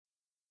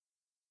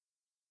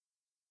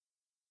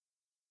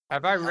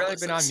Have I really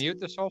been on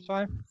mute this whole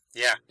time?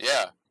 Yeah.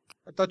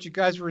 I thought you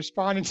guys were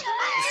responding to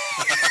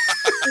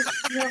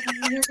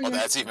Well,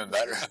 that's even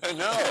better.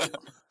 No.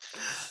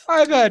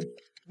 I've had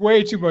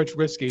way too much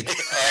whiskey.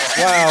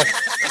 Wow.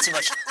 That's too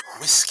much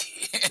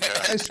whiskey.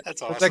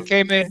 That's I awesome.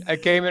 came in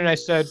and I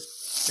said,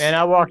 man,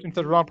 I walked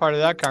into the wrong part of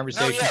that No,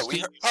 conversation. yeah, We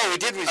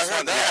did I respond heard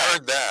to that. that. I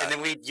heard that. And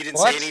then you didn't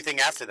What? say anything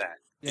after that.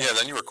 Yeah,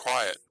 then you were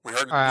quiet. We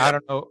heard. I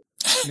don't know.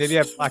 Maybe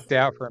I blacked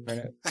out for a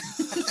minute.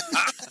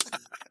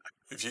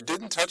 If you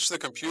didn't touch the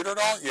computer at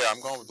all, yeah, I'm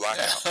going with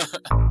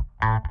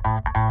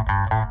blackout.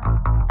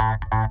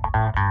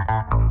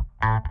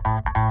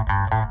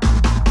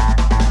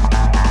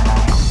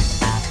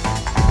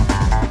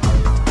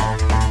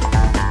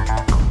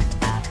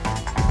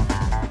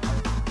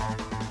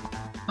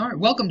 All right,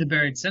 welcome to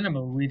Buried Cinema,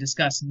 where we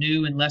discuss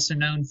new and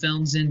lesser-known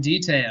films in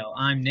detail.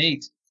 I'm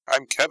Nate.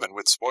 I'm Kevin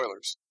with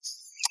spoilers.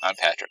 I'm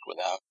Patrick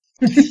without.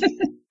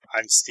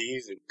 I'm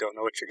Steve and don't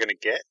know what you're going to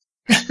get.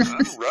 All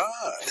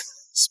right.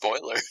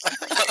 Spoiler.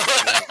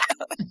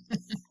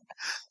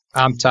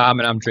 I'm Tom,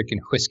 and I'm drinking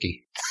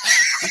whiskey.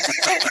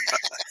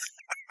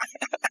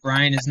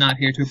 Brian is not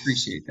here to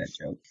appreciate that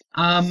joke.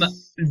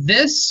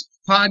 This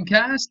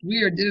podcast,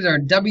 did our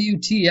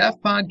WTF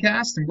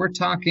podcast, and we're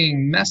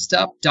talking messed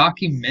up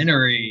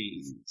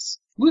documentaries.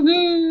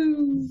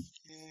 Woohoo!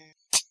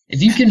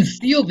 If you can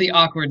feel the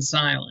awkward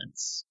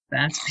silence,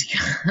 that's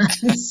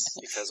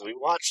Because we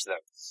watched them.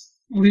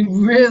 we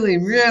really,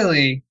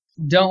 really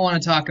don't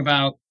want to talk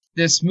about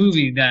this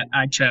movie that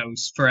I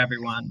chose for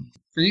everyone.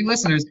 For you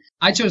listeners,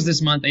 I chose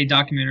this month a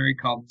documentary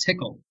called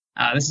Tickled.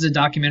 This is a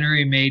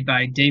documentary made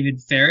by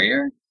David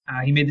Farrier.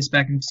 He made this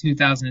back in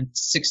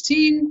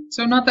 2016,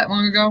 so not that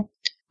long ago.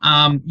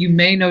 You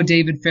may know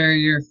David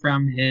Farrier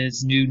from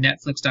his new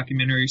Netflix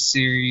documentary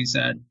series,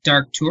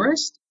 Dark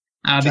Tourist.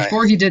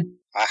 Before he did,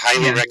 I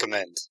highly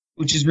recommend.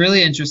 which is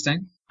really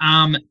interesting.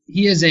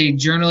 He is a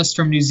journalist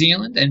from New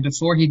Zealand, and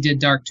before he did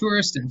Dark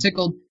Tourist and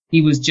Tickled,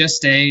 he was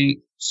just a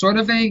sort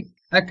of a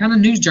kind of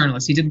news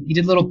journalist. He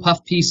did little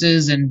puff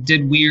pieces and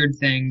did weird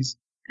things,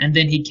 and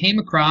then he came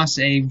across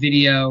a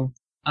video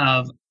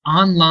of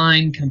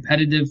online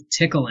competitive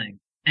tickling,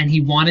 and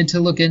he wanted to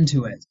look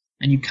into it.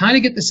 And you kind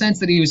of get the sense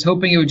that he was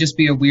hoping it would just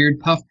be a weird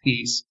puff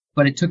piece,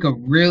 but it took a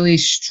really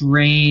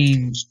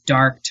strange,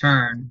 dark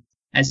turn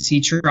as he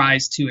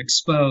tries to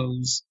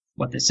expose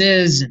what this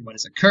is and what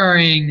is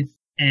occurring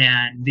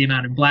and the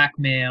amount of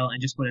blackmail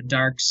and just what a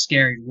dark,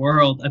 scary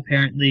world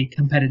apparently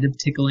competitive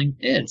tickling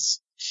is.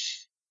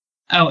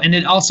 Oh, and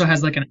it also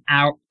has like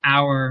probably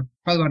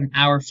about an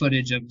hour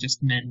footage of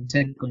just men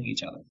tickling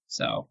each other.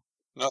 So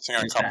Nothing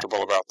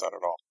uncomfortable about that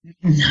at all.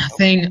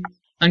 nothing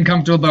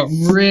uncomfortable about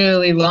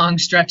really long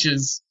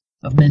stretches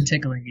of men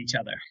tickling each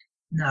other.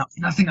 No,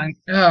 nothing.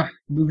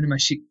 Moving to my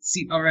seat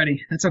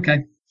already. That's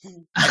okay.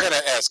 I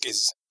gotta ask,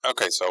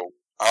 so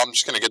I'm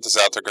just gonna get this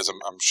out there because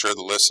I'm sure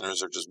the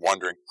listeners are just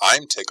wondering.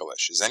 I'm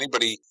ticklish. Is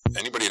anybody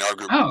in our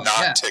group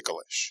not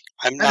ticklish?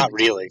 I'm not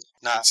really.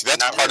 See, that's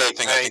not part really. of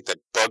the thing I think that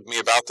bugged me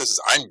about this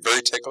is I'm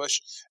very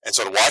ticklish, and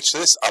so to watch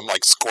this, I'm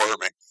like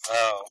squirming.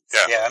 Oh, Yeah.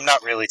 yeah, I'm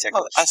not really ticklish.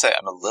 Well, I say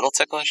I'm a little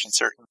ticklish in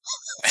certain.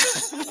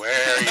 Where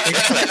are you?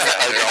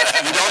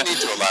 You don't need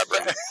to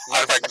elaborate.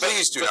 Matter of fact,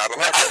 please do not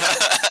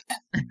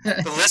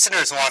elaborate. The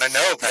listeners want to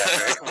know,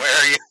 Patrick. Where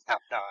are you?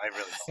 No, I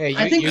really don't. Hey,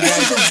 I think you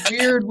this guys, is a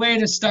weird way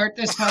to start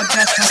this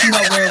podcast, talking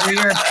about where we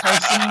are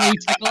personally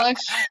ticklish.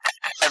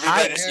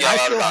 Everybody just yell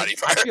out about it.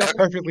 I feel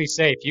perfectly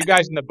safe. You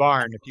guys in the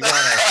barn, if you want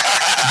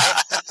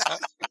to.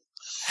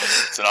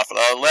 It's an awful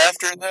lot of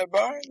laughter in that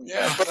barn.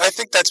 Yeah, but I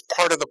think that's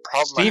part of the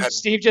problem I had.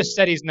 Steve just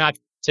said he's not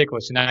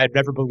ticklish, and I've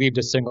never believed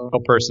a single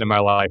person in my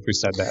life who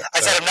said that. I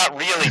said I'm not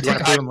really You wanna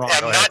ticklish. prove him wrong,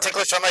 I'm go not ahead.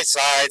 ticklish on my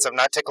sides. I'm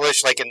not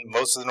ticklish like in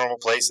most of the normal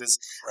places.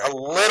 Right. A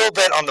little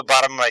bit on the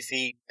bottom of my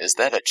feet. Is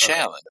that a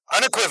challenge?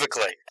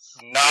 Unequivocally,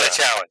 not a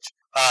challenge.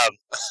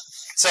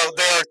 So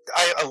there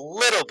are a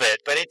little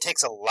bit, but it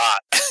takes a lot.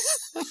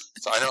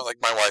 So I know, like,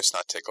 my wife's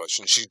not ticklish,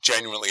 and she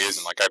genuinely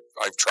isn't. Like,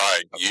 I've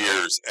tried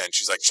years, and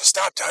she's like, just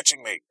stop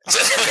touching me.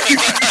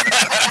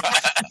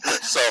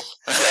 So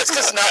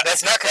That's not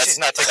because she's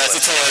not ticklish. That's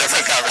a totally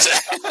different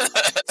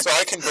conversation. So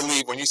I can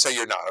believe when you say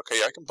you're not,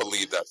 okay, I can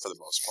believe that for the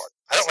most part.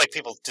 I don't like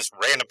just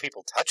random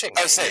people touching me.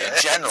 I would say in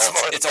general, That's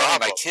more the it's only my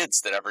problem.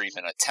 kids that ever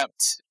even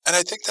attempt. And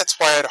I think that's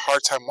why I had a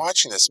hard time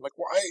watching this. I'm like,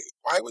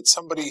 why would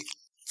somebody,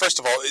 first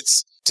of all,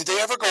 did they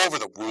ever go over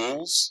the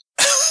rules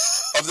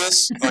of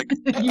this? Like,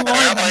 You want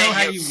to know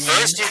how you win.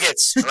 First, you get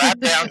strapped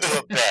down to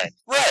a bed.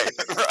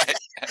 right.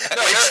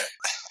 No,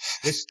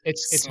 It's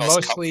the most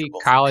mostly comfortable.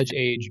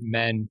 college-age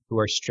men who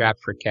are strapped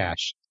for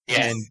cash.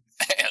 Yeah. And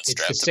it's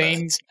strapped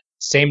the to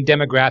same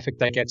demographic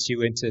that gets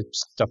you into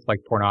stuff like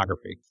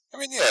pornography. I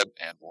mean, yeah,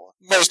 and war.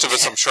 most of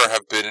us, I'm sure,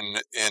 have been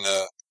in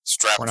a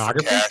strap for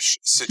Pornography? cash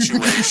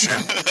situation.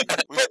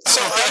 But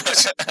So I'm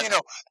just,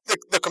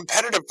 the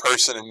competitive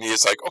person in me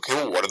is like, okay,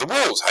 well, what are the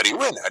rules? How do you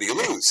win? How do you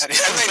lose? And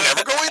they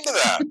never go into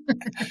that.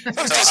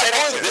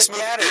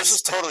 This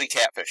was totally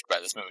catfished by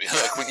this movie.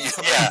 Like when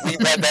we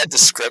read that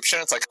description,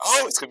 it's like,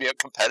 oh, it's gonna be a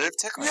competitive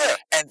tickling. Yeah.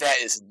 And that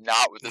is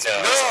not what this movie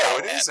is No,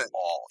 about it isn't. at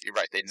all. You're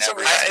right. They never.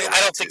 I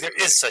don't think there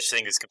is such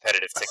thing as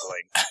competitive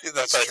tickling.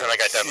 That's But true. I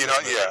got done with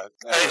this movie.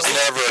 There's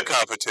never a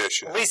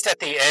competition. At least at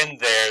the end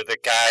there, the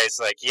guy's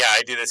like, yeah,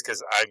 I do this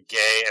because I'm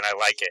gay and I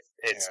like it.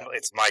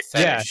 It's my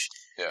fetish.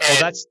 Yeah.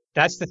 And Well,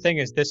 that's the thing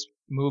is this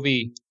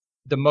movie,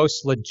 the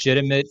most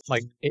legitimate,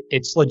 like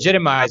it's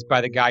legitimized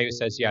by the guy who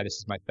says, yeah, this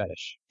is my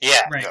fetish.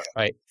 yeah.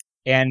 Right.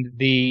 And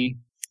the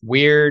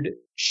weird,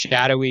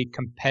 shadowy,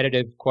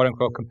 competitive, quote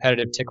unquote,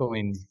 competitive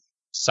tickling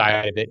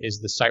side of it is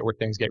the site where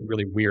things get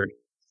really weird.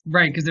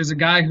 Right, because there's a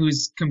guy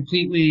who's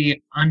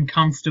completely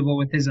uncomfortable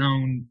with his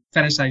own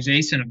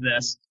fetishization of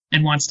this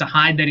and wants to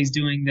hide that he's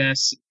doing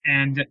this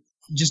and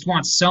just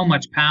wants so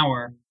much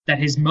power that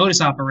his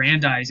modus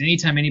operandi is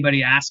anytime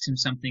anybody asks him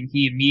something,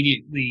 he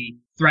immediately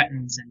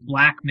threatens and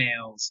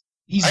blackmails.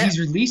 He's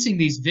releasing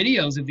these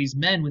videos of these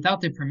men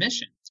without their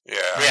permission.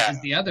 Yeah. Is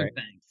the other Right.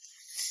 thing.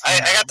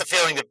 I got the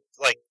feeling that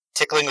like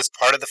tickling was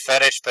part of the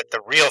fetish, but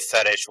the real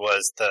fetish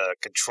was the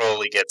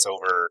control he gets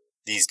over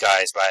these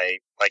guys by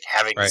like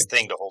having this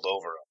thing to hold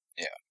over him.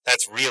 Yeah.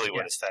 That's really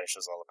what his fetish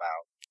was all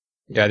about.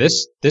 Yeah,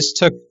 this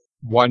took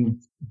one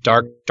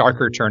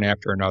darker turn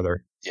after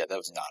another. Yeah, that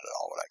was not at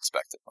all what I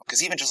expected.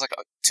 Because even just like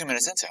 2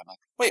 minutes into it, I'm like,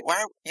 wait,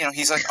 why?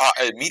 He's like,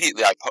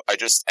 immediately I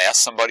just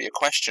asked somebody a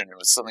question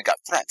and suddenly got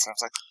threats. And I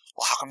was like,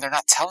 well, how come they're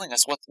not telling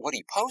us what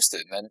he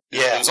posted? And then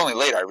it was only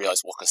later I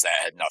realized, well, because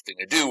that had nothing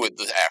to do with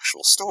the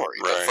actual story.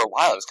 Right. But for a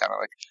while, I was kind of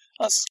like,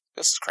 oh,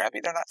 this is crappy.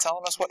 They're not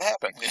telling us what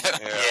happened.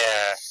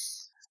 Yeah.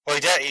 Well,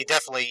 he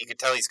definitely, you could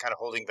tell he's kind of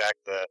holding back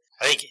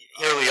I think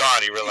early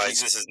on he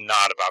realized this is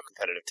not about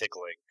competitive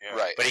tickling. Yeah.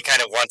 Right. But he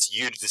kind of wants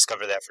you to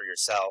discover that for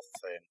yourself.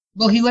 And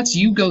Well, he lets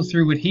you go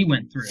through what he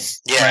went through.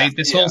 Yeah, Right?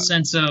 This whole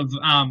sense of,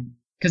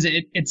 because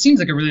it seems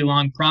like a really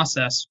long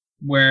process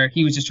where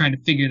he was just trying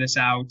to figure this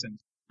out.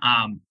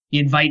 And he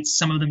invites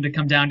some of them to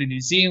come down to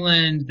New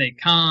Zealand. They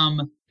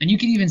come. And you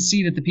can even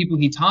see that the people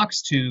he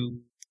talks to,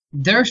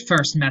 their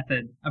first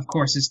method, of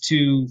course, is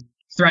to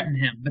threaten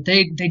him. But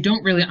they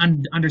don't really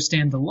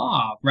understand the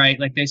law, right?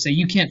 Like they say,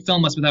 you can't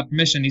film us without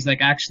permission. He's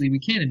like, actually, we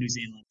can in New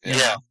Zealand. you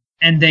know?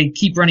 And they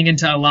keep running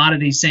into a lot of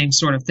these same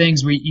sort of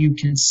things where you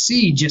can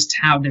see just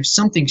how there's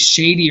something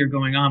shadier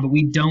going on, but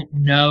we don't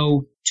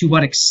know to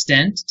what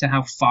extent, to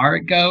how far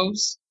it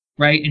goes,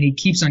 right? And he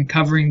keeps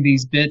uncovering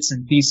these bits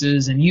and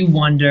pieces, and you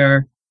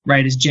wonder,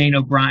 right, as Jane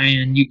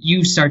O'Brien,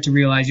 you start to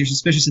realize you're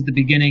suspicious at the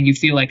beginning. You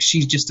feel like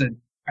she's just a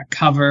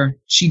cover.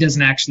 She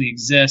doesn't actually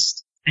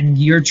exist. And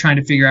you're trying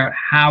to figure out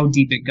how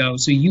deep it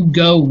goes. So you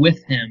go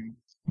with him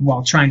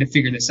while trying to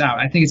figure this out.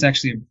 I think it's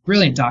actually a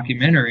brilliant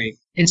documentary.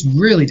 It's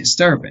really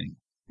disturbing.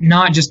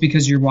 Not just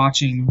because you're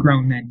watching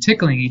grown men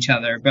tickling each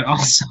other, but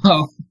also...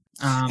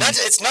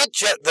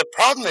 the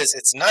problem is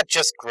it's not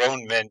just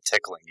grown men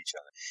tickling each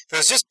other. If it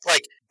was just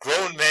like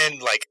grown men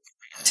like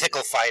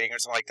tickle fighting or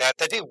something like that,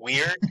 that'd be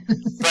weird.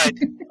 But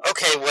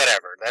okay,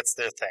 whatever. That's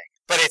their thing.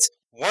 But it's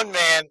one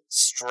man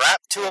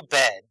strapped to a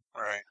bed.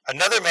 Right.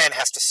 Another man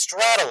has to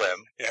straddle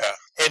him. Yeah.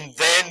 And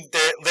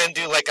then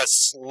do like a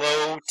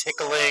slow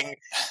tickling,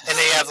 and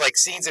they have like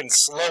scenes in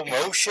slow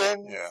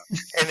motion. Yeah.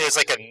 And there's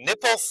like a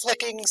nipple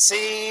flicking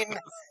scene,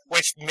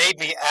 which made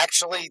me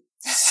actually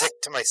sick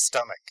to my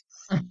stomach.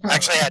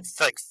 Actually, I had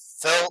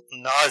felt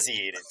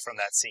nauseated from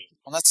that scene.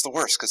 Well, that's the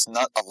worst because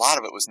a lot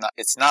of it was not.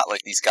 It's not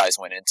like these guys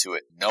went into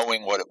it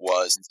knowing what it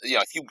was.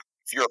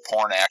 If you're a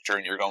porn actor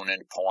and you're going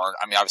into porn,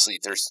 I mean, obviously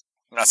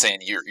I'm not saying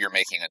you're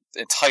making an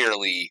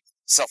entirely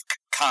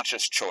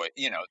self-conscious choice,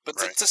 but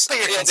right.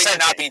 they're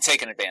not being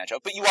taken advantage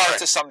of. But you are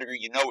to some degree.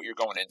 You know what you're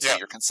going into. Yeah.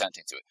 You're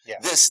consenting to it. Yeah.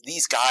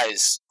 These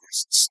guys were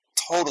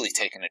totally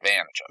taken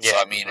advantage of. Yeah.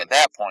 So I mean, at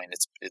that point,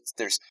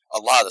 there's a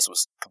lot of this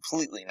was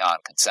completely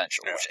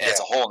non-consensual, Yeah. which adds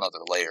a whole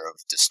other layer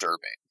of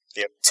disturbing.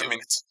 Yep. I mean,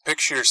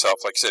 picture yourself,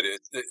 like I said,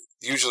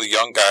 usually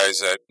young guys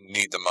that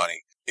need the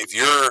money. If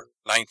you're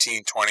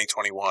 19, 20,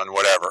 21,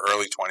 whatever,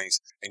 early 20s,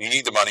 and you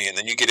need the money, and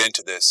then you get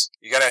into this,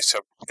 you got to ask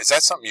yourself, is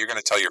that something you're going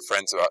to tell your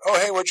friends about? Oh,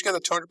 hey, where'd you get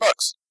the $200?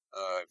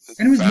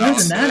 And it was more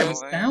than that. It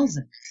was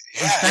 $1,000.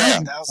 Yeah,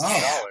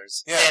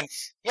 $1,000. Yeah. And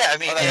I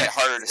mean,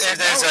 harder to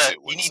say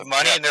you need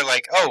money, and they're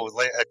like,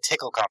 a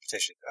tickle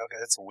competition. Okay,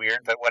 that's weird,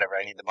 but whatever.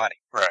 I need the money.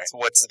 Right. So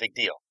what's the big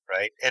deal,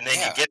 right? And then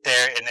you get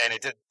there, and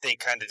then they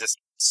kind of just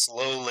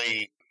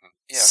slowly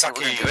suck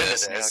you into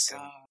this.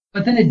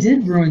 But then it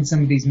did ruin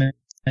some of these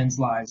men's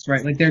lives,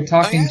 right? Like they're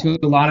talking to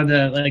a lot of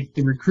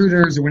the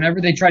recruiters, or whenever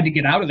they tried to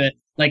get out of it,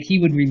 like he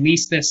would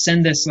release this,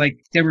 send this,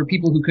 like there were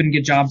people who couldn't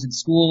get jobs in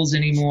schools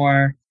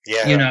anymore.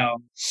 Yeah.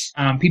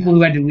 People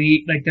who had to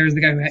leave, like there's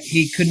the guy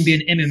he couldn't be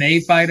an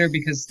MMA fighter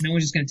because no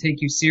one's just going to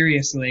take you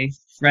seriously,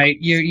 right?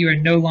 You are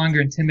no longer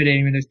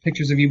intimidating when there's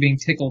pictures of you being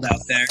tickled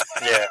out there.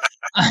 Yeah.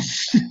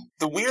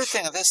 The weird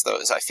thing of this, though,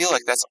 is I feel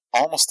like that's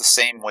almost the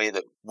same way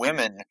that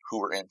women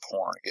who are in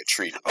porn get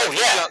treated. Oh,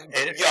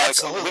 yeah. It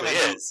absolutely women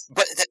is.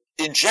 But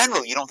in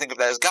general, you don't think of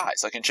that as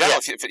guys. Like in general,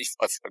 if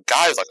a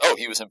guy is like, oh,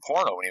 he was in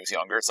porno when he was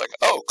younger, it's like,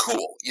 oh,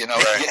 cool, you know,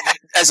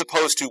 as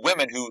opposed to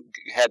women who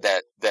had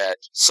that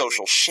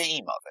social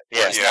shame of it.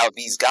 Whereas now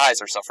these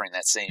guys are suffering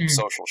that same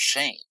social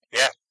shame.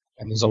 Yeah.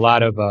 And there's a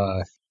lot of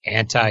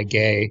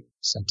anti-gay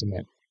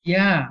sentiment.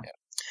 Yeah.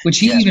 Which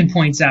he even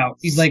points out.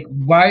 He's like,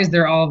 why is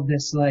there all of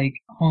this like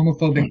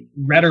homophobic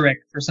rhetoric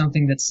for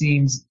something that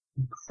seems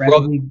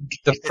incredibly... Well,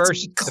 the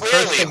first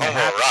clearly thing that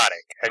happens,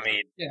 homoerotic. I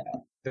mean... Yeah.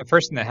 The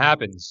first thing that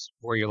happens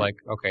where you're like,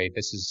 okay,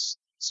 this is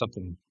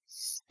something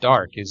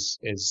dark is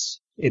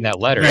in that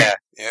letter. Yeah.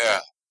 Yeah.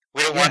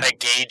 We don't want a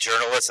gay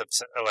journalist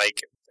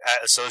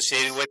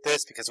associated with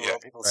this because we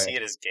want people to see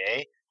it as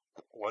gay.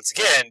 Once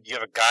again, you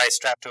have a guy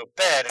strapped to a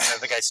bed and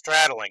another guy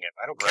straddling him.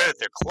 I don't care that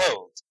they're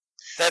clothed.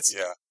 That's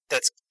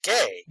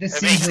gay. This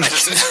seems like,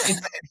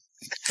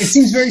 it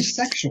seems very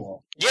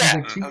sexual. Yeah.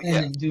 Like two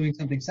men doing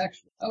something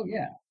sexual. Oh,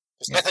 yeah.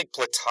 There's nothing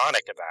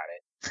platonic about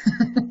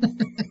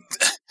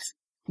it.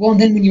 Well,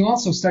 and then when you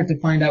also start to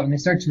find out, when they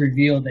start to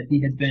reveal that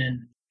he had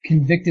been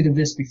convicted of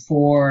this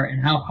before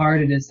and how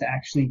hard it is to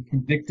actually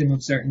convict him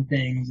of certain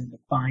things and to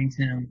find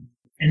him,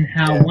 and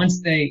how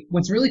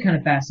what's really kind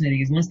of fascinating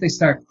is once they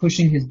start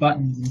pushing his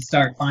buttons and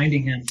start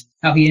finding him,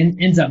 how he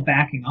ends up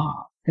backing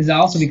off. Because it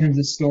also becomes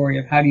a story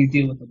of how do you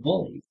deal with a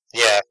bully.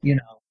 Yeah. You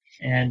know,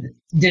 and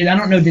did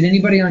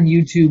anybody on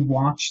YouTube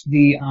watch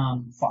the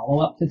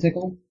follow-up to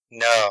Tickled?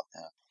 No.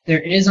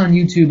 There is on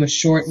YouTube a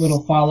short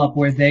little follow-up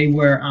where they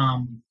were,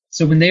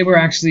 so when they were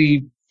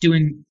actually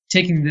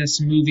taking this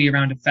movie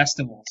around to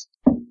festivals,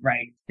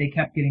 right, they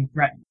kept getting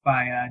threatened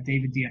by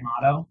David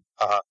D'Amato.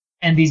 Uh-huh.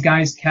 And these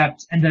guys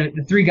and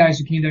the three guys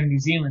who came down to New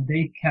Zealand,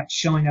 they kept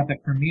showing up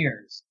at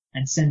premieres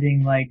and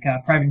sending like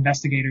private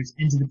investigators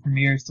into the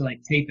premieres to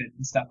like tape it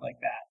and stuff like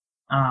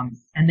that.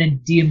 And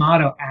then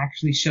D'Amato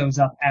actually shows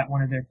up at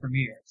one of their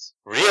premieres.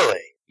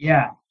 Really?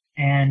 Yeah.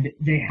 And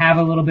they have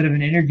a little bit of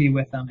an interview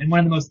with them. And one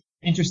of the most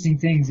interesting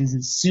things is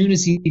as soon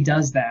as he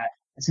does that,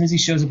 as soon as he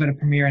shows up at a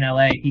premiere in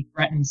LA, he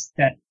threatens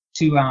to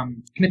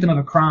commit them of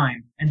a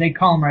crime. And they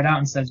call him right out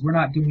and says, we're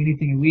not doing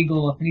anything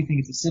illegal. If anything,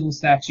 it's a civil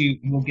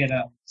statute and we'll get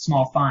a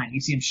small fine.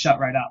 You see him shut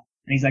right up.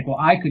 And he's like, well,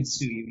 I could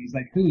sue you. He's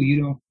like, who?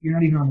 You're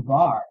not even on the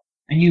bar.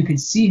 And you could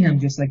see him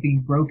just like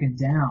being broken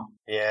down.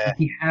 Yeah.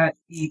 Like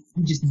he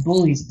just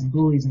bullies and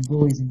bullies and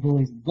bullies and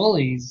bullies and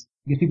bullies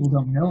because people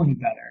don't know any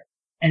better.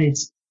 And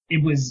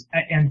it was,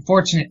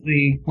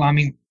 unfortunately, well, I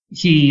mean,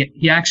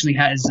 he actually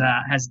has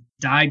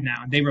died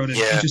now. And they wrote an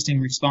interesting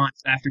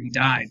response after he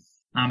died,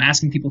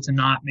 asking people to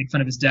not make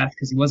fun of his death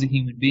because he was a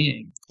human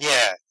being.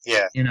 Yeah,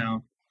 yeah. You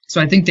know,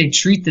 so I think they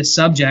treat this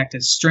subject,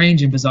 as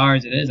strange and bizarre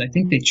as it is, I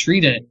think they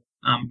treat it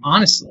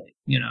honestly,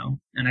 you know,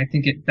 and I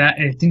think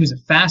it was a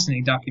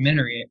fascinating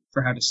documentary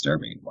for how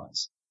disturbing it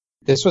was.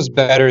 This was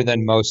better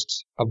than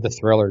most of the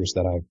thrillers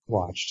that I've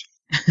watched.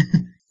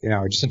 You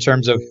know, just in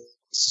terms of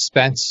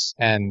suspense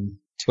and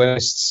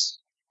twists.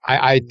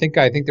 I think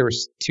there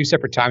was two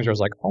separate times where I was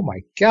like, oh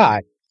my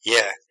God.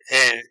 Yeah,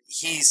 and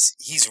he's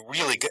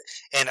really good.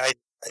 And I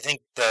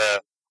think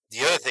the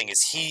other thing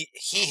is he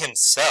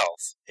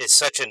himself is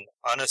such an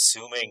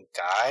unassuming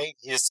guy.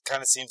 He just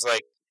kind of seems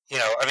like, you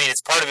know, I mean,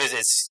 it's part of it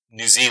is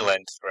New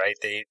Zealand, right?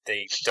 They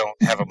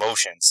don't have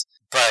emotions,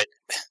 but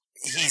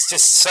he's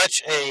just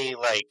such a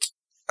like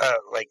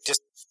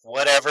just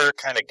whatever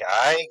kind of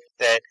guy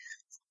that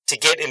to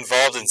get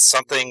involved in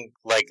something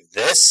like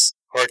this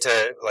or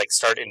to like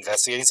start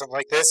investigating something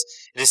like this,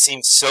 it just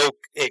seems so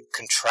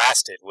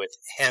contrasted with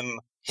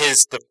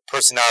the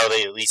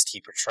personality at least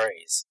he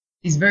portrays.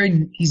 He's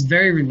very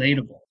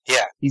relatable.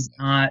 Yeah. He's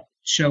not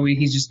showy.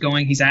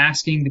 He's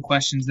asking the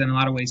questions that in a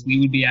lot of ways we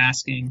would be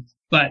asking,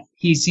 but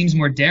he seems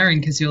more daring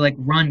because he'll like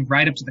run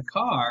right up to the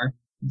car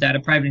that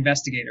a private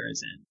investigator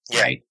is in,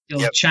 right?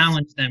 He'll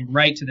challenge them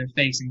right to their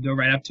face and go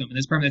right up to him. And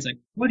there's part of it's like,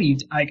 what do you,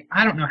 like,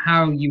 I don't know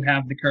how you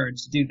have the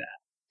courage to do that.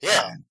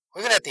 Yeah.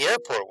 Even at the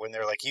airport when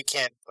they're like, you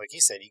can't, like you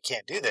said, you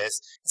can't do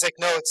this. It's like,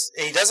 no,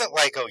 he doesn't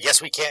like, oh,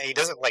 yes, we can. He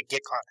doesn't like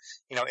get caught,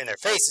 you know, in their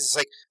face. It's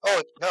like,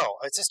 oh, no,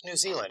 it's just New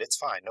Zealand. It's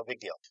fine. No big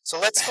deal. So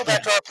let's go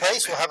back to our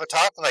place. We'll have a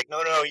talk. I'm like,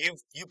 no,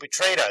 you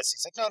betrayed us.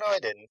 He's like, no, I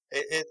didn't.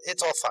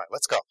 It's all fine.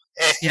 Let's go.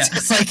 And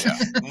it's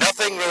like,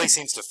 nothing really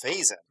seems to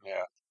faze him.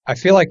 Yeah. I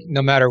feel like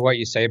no matter what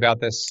you say about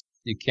this,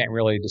 you can't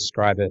really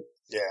describe it.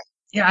 Yeah.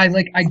 Yeah,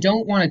 I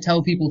don't want to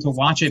tell people to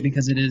watch it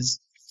because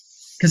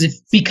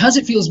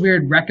it feels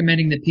weird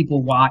recommending that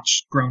people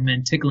watch grown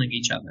men tickling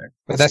each other.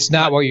 But that's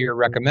not what you're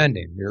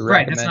recommending. You're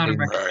recommending,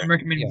 that's not I'm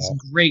recommending some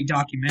great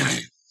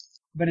documentary.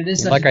 But it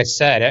is like I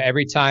said,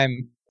 every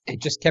time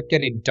it just kept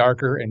getting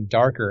darker and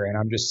darker, and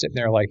I'm just sitting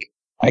there like,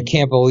 I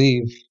can't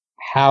believe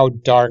how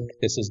dark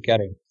this is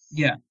getting.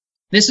 Yeah.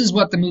 This is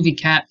what the movie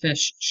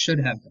Catfish should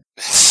have been.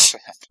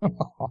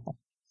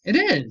 It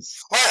is.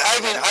 Well, I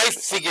mean, I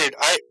figured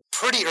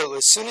pretty early,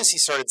 as soon as he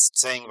started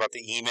saying about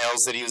the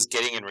emails that he was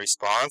getting in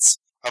response,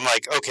 I'm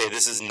like, okay,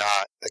 this is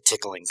not a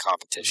tickling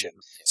competition.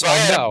 So I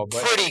had a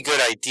pretty good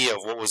idea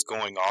of what was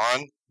going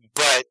on,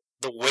 but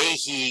the way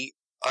he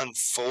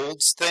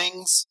unfolds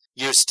things,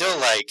 you're still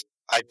like,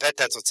 I bet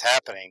that's what's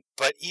happening.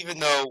 But even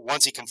though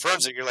once he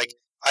confirms it, you're like,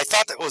 I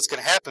thought that was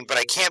going to happen, but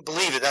I can't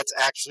believe it. That's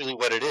actually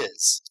what it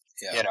is.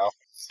 Yeah. You know?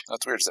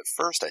 That's weird. 'Cause at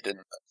first, I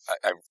didn't.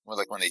 I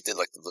like when they did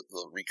like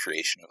the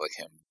recreation of like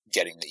him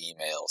getting the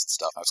emails and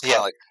stuff. I was kind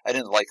of like, I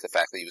didn't like the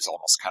fact that he was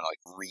almost kind of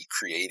like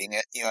recreating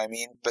it. You know what I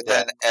mean? But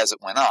then as it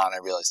went on, I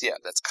realized, yeah,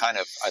 that's kind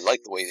of. I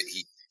like the way that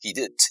he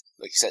did,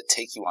 like you said,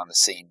 take you on the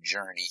same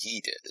journey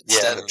he did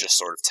instead of just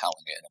sort of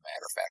telling it in a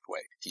matter of fact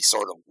way. He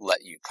sort of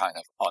let you kind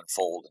of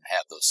unfold and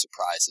have those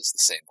surprises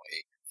the same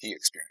way he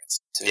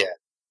experienced too. Yeah.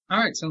 All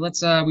right, so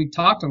let's. We've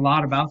talked a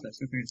lot about this.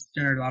 I think it's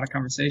generated a lot of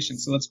conversation.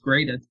 So let's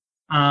grade it.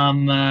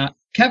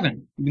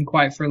 Kevin, you've been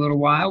quiet for a little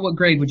while. What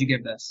grade would you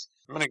give this?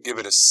 I'm going to give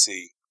it a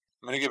C.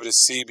 I'm going to give it a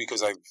C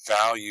because I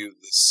value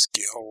the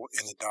skill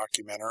in the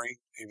documentary,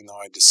 even though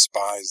I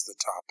despise the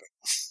topic.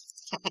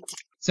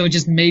 So it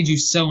just made you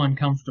so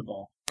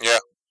uncomfortable. Yeah.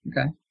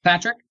 Okay.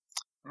 Patrick?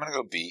 I'm gonna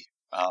go B.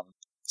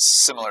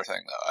 Similar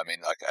thing though. I mean,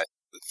 like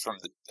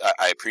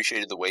I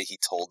appreciated the way he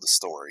told the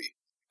story,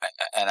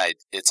 and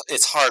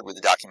it's hard with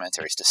the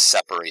documentaries to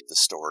separate the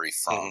story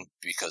from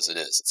because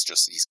it's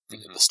just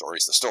the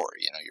story's the story.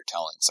 You know, you're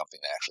telling something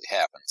that actually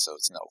happened, so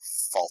it's no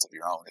fault of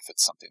your own if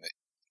it's something that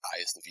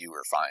I, as the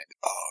viewer, find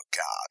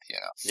God, you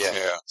know.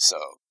 Yeah. So,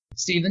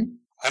 Steven?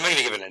 I'm going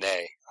to give it an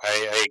A.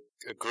 I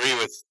agree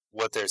with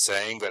what they're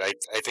saying, but I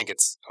think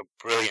it's a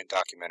brilliant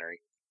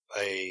documentary.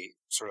 A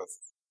sort of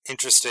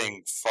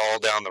interesting fall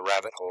down the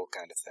rabbit hole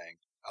kind of thing,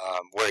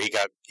 where he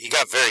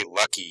got very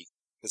lucky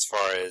as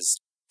far as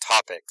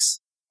topics,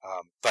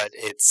 but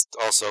it's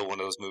also one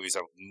of those movies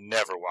I will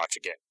never watch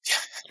again.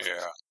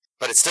 Yeah.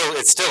 But it's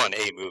still an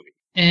A movie.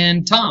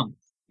 And Tom?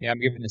 Yeah, I'm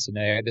giving this an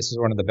A. This is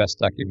one of the best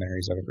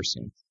documentaries I've ever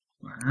seen.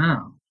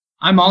 Wow.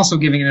 I'm also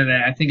giving it an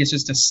A. I think it's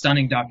just a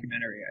stunning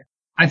documentary.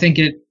 I think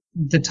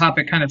the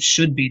topic kind of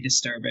should be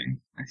disturbing.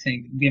 I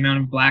think the amount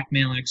of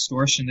blackmail and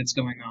extortion that's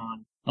going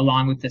on,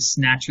 along with this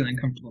naturally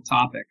uncomfortable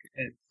topic,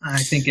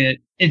 I think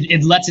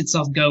it lets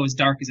itself go as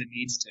dark as it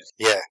needs to.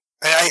 Yeah.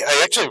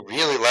 I actually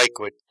really like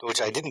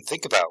which I didn't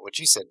think about, what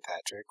you said,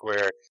 Patrick,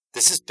 where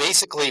this is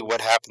basically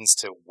what happens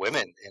to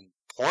women in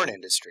porn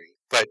industry,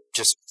 but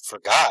just for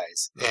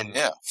guys. And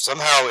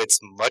somehow it's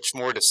much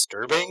more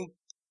disturbing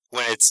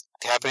when it's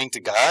happening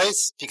to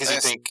guys, because you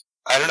think,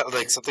 I don't know,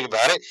 like something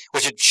about it,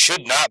 which it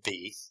should not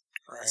be.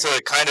 Right. So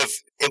it kind of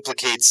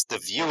implicates the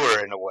viewer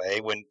in a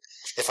way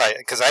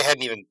because I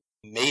hadn't even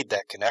made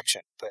that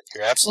connection, but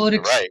you're absolutely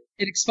right.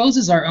 It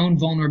exposes our own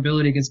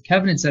vulnerability, because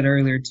Kevin had said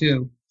earlier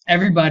too,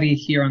 everybody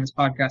here on this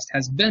podcast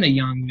has been a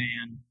young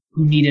man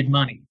who needed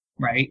money,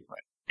 right?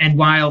 And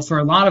while for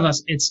a lot of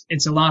us,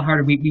 it's a lot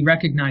harder, we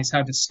recognize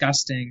how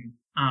disgusting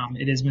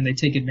it is when they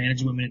take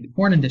advantage of women in the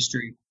porn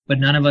industry, but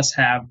none of us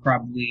have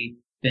probably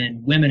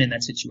been women in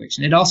that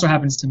situation. It also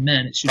happens to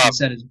men, it should be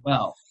said as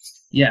well.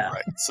 Yeah.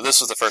 Right. So this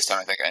was the first time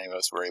I think any of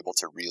us were able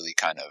to really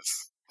kind of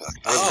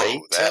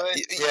relate to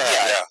it?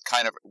 Yeah,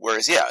 kind of.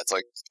 Whereas, it's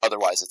like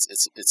otherwise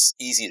it's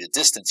easy to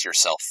distance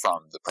yourself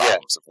from the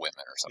problems of women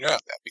or something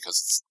like that because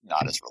it's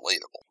not as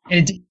relatable.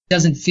 And it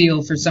doesn't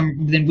feel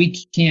then we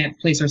can't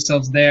place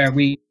ourselves there.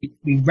 We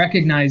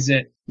recognize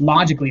it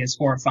logically as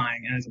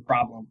horrifying and as a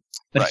problem.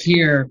 But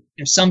here,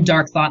 there's some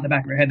dark thought in the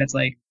back of our head that's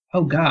like,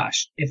 oh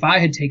gosh, if I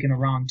had taken a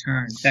wrong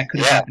turn, that could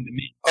have happened to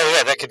me. Oh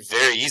yeah, that could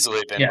very easily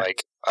have been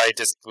like,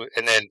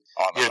 and then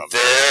you're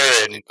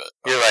there and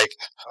you're like,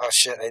 oh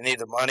shit, I need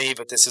the money,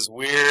 but this is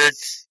weird.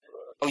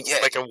 Oh yeah.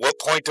 Like at what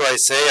point do I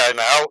say I'm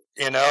out,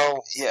 you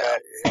know?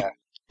 Yeah.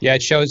 Yeah,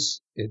 it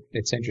shows,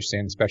 it's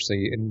interesting,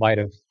 especially in light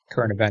of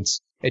current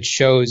events. It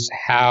shows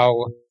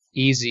how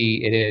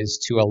easy it is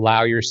to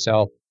allow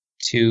yourself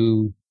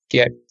to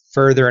get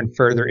further and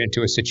further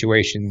into a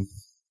situation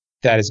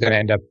that is going to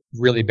end up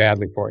really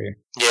badly for you.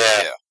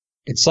 Yeah.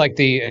 It's like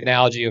the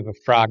analogy of a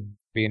frog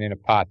being in a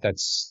pot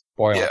that's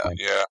boiling.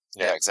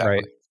 Yeah, exactly.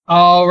 Right.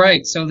 All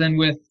right, so then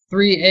with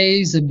 3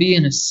 A's, a B,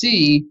 and a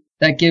C,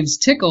 that gives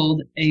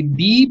Tickled a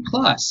B+,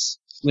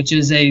 which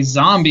is a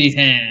zombie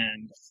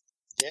hand.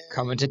 Yeah.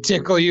 Coming to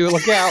tickle you,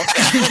 look out.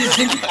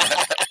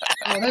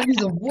 Oh, that'd be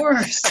the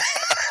worst.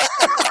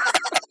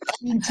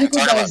 Being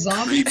tickled by a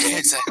zombie?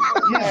 Exactly.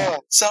 Yeah.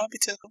 Zombie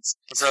tickles.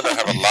 I'd rather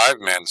have a live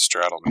man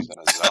straddle me than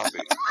a zombie.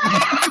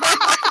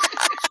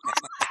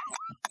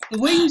 The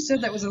way you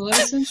said that was a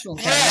little sensual.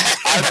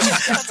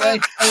 It's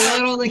like a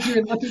little like you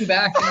were looking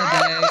back in the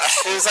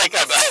day. It was like a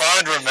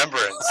fond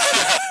remembrance.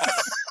 I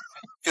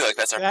feel like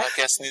that's our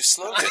podcast new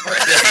slogan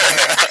right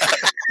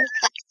there.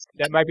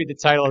 That might be the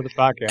title of the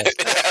podcast.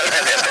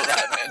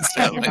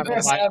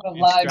 First have a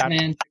live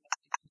man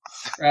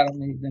straddle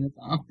me, then it's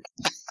on.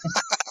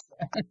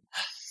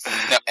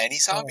 Now, any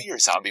zombie or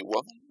zombie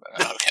woman?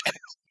 Okay.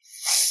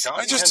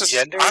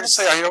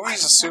 Honestly, I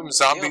always assume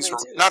zombies were,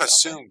 not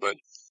assume, but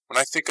when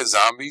I think of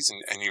zombies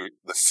and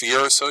the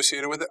fear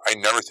associated with it, I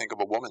never think of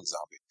a woman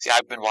zombie. See,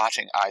 I've been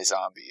watching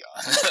iZombie.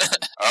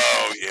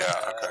 Oh,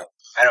 yeah, okay.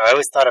 I don't know, I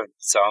always thought of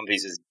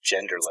zombies as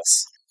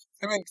genderless.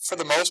 I mean, for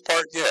the most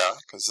part, yeah,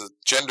 because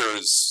gender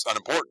is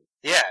unimportant.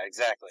 Yeah,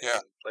 exactly. Yeah.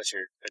 Unless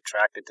you're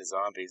attracted to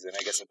zombies, then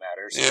I guess it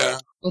matters. Yeah.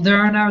 Well, there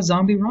are now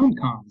zombie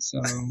rom-coms,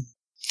 so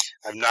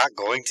I'm not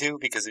going to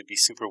because it'd be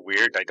super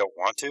weird. I don't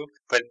want to,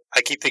 but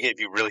I keep thinking it'd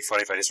be really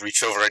funny if I just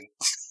reached over and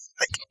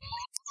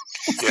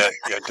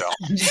don't.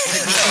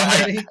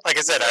 like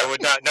I said, I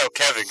would not know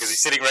Kevin because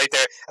he's sitting right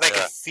there, and I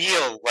can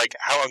feel like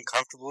how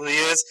uncomfortable he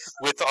is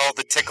with all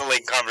the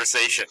tickling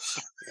conversation.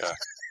 Yeah.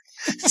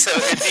 So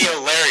it'd be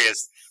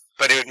hilarious,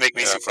 but it would make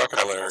me super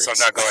uncomfortable. Hilarious. So I'm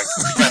not going.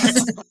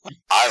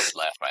 I would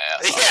laugh my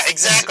ass off. Yeah,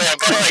 exactly. I'm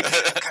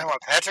kind of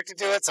want Patrick to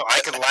do it so I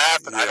can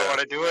laugh, but I don't want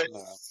to do it.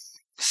 No.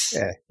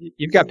 Yeah,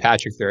 you've got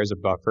Patrick there as a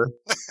buffer.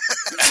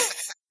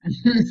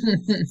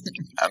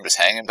 I'm just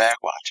hanging back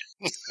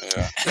watching.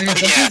 Yeah. I mean,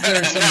 sometimes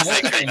there's some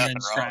Nothing multi-man wrong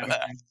with strategy.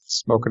 that.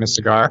 Smoking a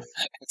cigar.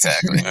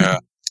 Exactly. Yeah.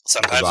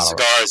 Sometimes a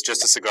cigar is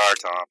just a cigar,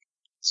 Tom.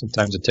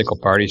 Sometimes a tickle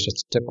party is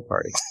just a tickle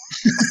party.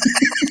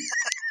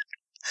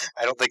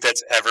 I don't think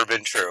that's ever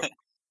been true.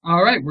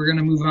 All right, we're going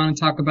to move on and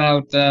talk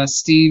about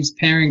Steve's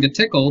pairing to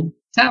Tickled,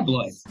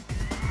 Tabloid.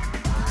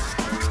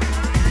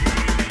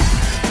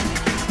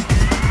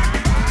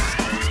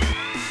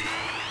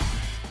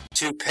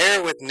 To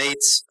pair with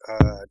Nate's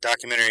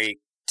documentary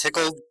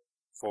Tickled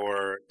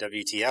for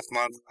WTF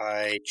month,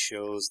 I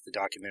chose the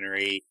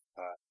documentary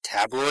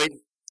Tabloid,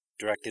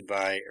 directed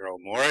by Errol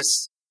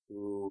Morris,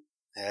 who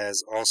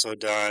has also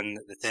done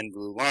The Thin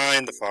Blue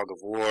Line, The Fog of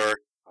War.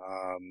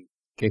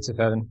 Gates of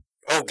Heaven.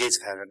 Oh, Gates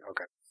of Heaven,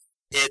 okay.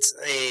 It's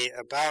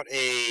about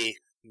a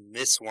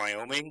Miss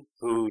Wyoming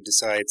who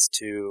decides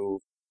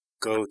to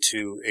go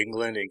to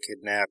England and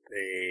kidnap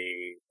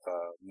a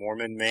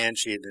Mormon man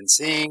she had been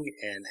seeing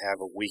and have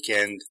a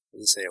weekend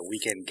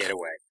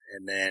getaway.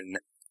 And then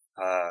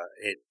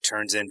it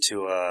turns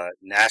into a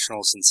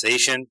national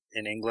sensation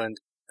in England,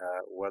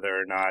 whether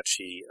or not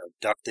she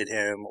abducted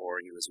him or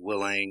he was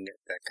willing,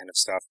 that kind of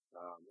stuff.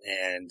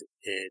 And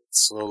it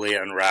slowly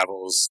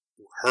unravels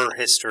her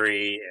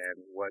history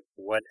and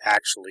what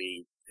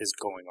actually is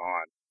going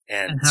on.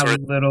 And how sort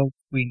of, little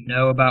we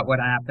know about what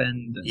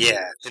happened.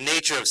 yeah, the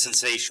nature of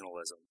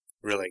sensationalism,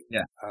 really.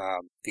 Yeah.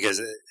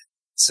 Because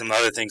some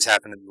other things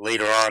happen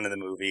later on in the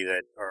movie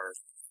that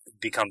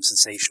become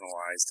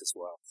sensationalized as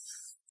well.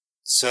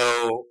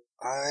 So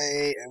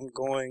I am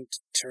going to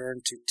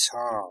turn to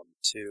Tom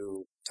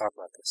to talk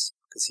about this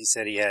because he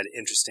said he had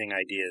interesting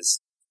ideas.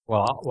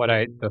 Well,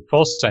 the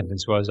full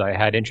sentence was I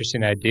had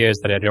interesting ideas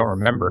that I don't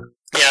remember.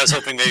 Yeah, I was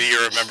hoping maybe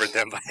you remembered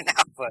them by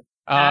now, but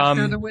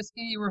After the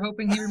whiskey, you were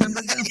hoping he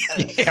remembered them?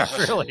 Yeah,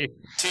 really.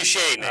 touche,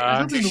 Nate.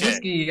 I was hoping the touche.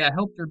 whiskey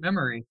helped your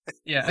memory.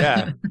 Yeah.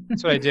 Yeah,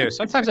 that's what I do.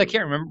 Sometimes I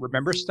can't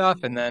remember stuff,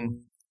 and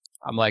then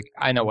I'm like,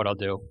 I know what I'll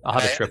do. I'll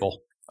have a triple.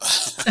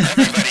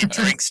 Everybody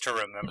drinks to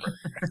remember.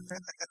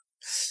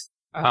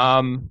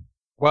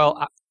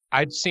 Well,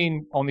 I'd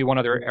seen only one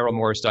other Errol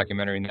Morris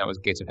documentary, and that was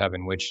Gates of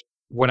Heaven, which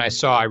when I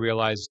saw, I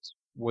realized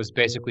was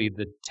basically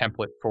the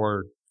template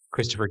for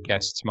Christopher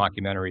Guest's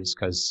mockumentaries,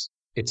 because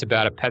it's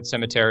about a pet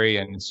cemetery,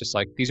 and it's just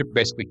like, these are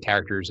basically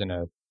characters in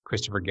a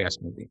Christopher Guest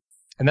movie.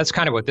 And that's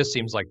kind of what this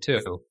seems like,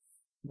 too.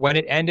 When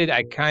it ended,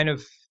 I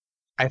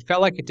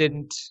felt like it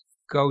didn't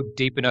go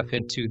deep enough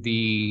into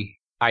the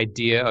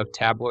idea of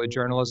tabloid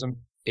journalism.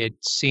 It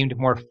seemed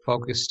more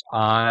focused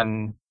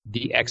on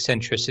the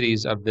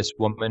eccentricities of this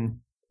woman,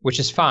 which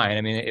is fine.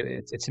 I mean,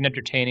 it's an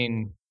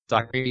entertaining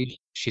documentary.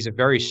 She's a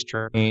very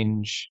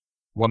strange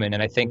woman,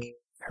 and I think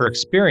her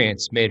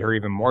experience made her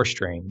even more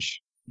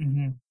strange.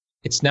 Mm-hmm.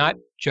 It's not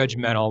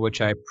judgmental,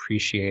 which I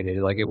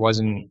appreciated. Like, it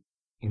wasn't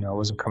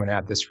coming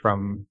at this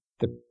from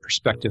the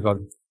perspective of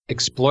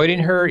exploiting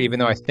her, even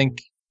though I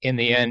think in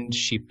the end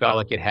she felt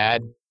like it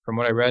had, from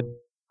what I read.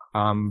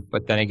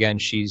 But then again,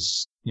 she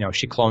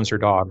clones her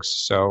dogs.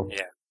 So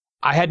Yeah.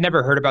 I had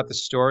never heard about the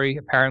story.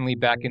 Apparently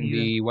back in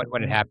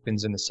when it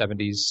happens in the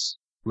 70s,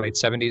 late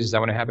 70s, is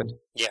that when it happened?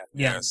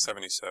 Yeah,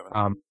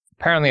 77.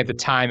 Apparently at the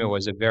time it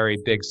was a very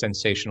big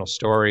sensational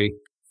story,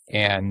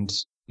 and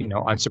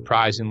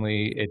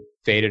unsurprisingly it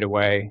faded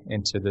away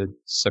into the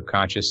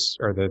subconscious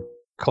or the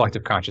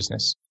collective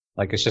consciousness.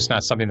 Like, it's just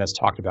not something that's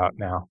talked about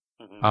now.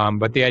 Mm-hmm.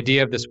 But the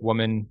idea of this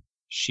woman,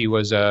 she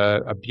was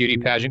a beauty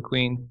pageant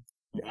queen.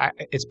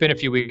 It's been a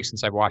few weeks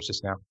since I've watched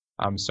this now.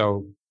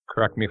 So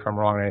correct me if I'm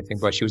wrong or anything,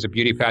 but she was a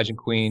beauty pageant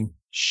queen.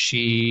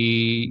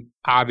 She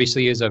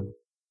obviously is a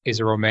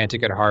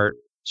romantic at heart.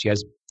 She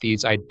has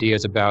these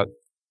ideas about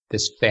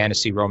this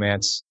fantasy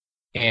romance,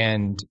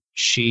 and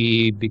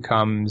she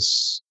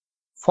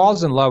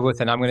falls in love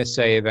with, and I'm going to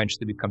say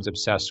eventually becomes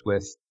obsessed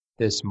with,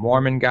 this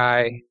Mormon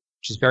guy,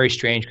 which is very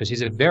strange because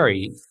he's a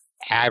very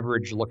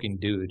average looking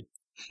dude.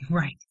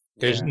 Right.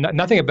 There's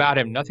nothing about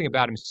him. Nothing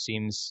about him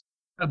seems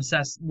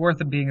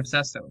Worth of being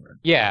obsessed over.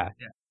 Yeah.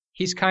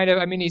 He's kind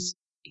of,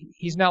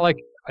 he's not like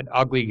an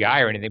ugly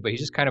guy or anything, but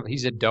he's just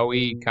he's a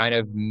doughy kind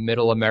of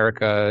middle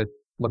America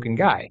looking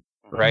guy.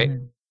 Right.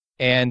 Mm-hmm.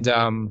 And,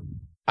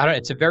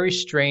 it's a very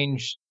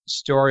strange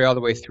story all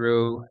the way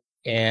through.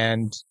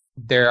 And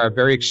there are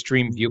very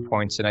extreme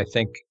viewpoints. And I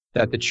think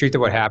that the truth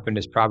of what happened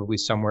is probably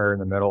somewhere in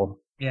the middle.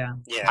 Yeah.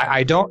 Yeah.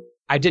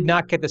 I did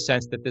not get the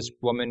sense that this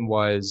woman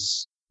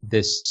was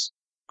this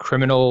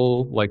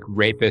criminal, like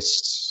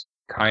rapist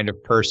kind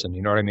of person.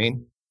 You know what I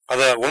mean?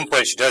 Although at one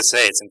point she does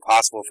say it's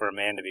impossible for a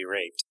man to be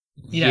raped.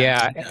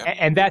 Yeah.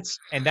 And that's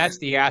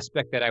the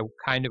aspect that I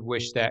kind of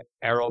wish that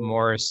Errol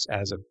Morris,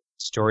 as a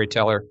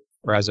storyteller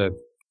or as a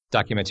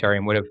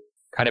documentarian, would have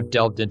kind of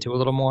delved into a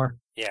little more.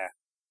 Yeah.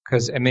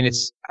 Because I mean,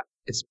 it's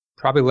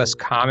probably less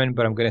common,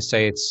 but I'm going to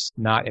say it's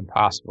not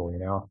impossible.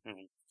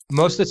 Mhm.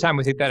 Most of the time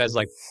we think that as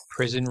like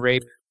prison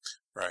rape,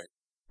 Right.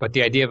 but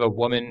the idea of a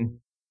woman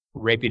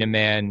raping a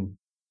man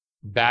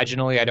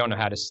vaginally, I don't know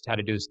how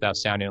to do this without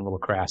sounding a little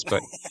crass,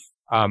 but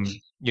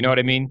you know what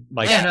I mean?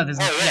 Like, Yeah, no, there's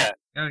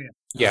Oh, yeah.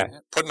 yeah.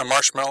 Putting a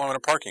marshmallow in a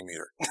parking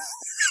meter.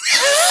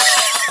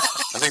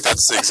 I think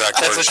that's the exact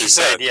That's word what she she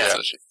said. said, yeah.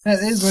 That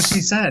is what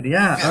she said.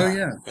 Yeah. Oh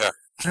yeah. Yeah.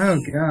 Oh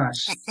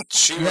gosh.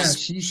 She Yeah, was.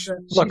 she said.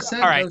 Look, she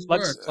said all right, those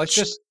let's words.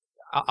 just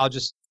I'll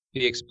just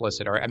be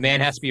explicit. All right, a man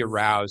has to be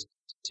aroused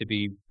to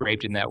be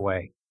raped in that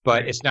way,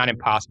 but it's not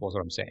impossible, is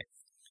what I'm saying.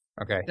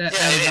 Okay. That,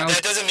 Yeah, that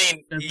that doesn't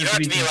mean that you don't have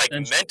to be doesn't like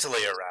be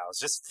mentally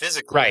aroused, just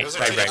physically. Right, Those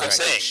are right, two right, different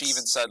right. things. She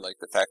even said like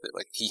the fact that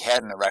like he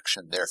had an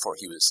erection, therefore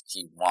he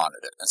wanted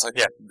it. It's like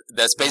Yeah.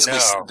 that's basically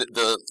No.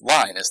 the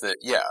line is that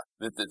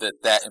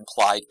that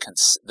implied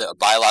the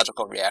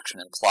biological reaction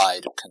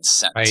implied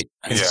consent. Right,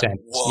 And it's like,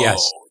 consent, whoa,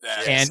 yes.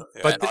 that And- is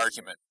but an the-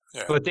 argument.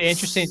 Yeah. But the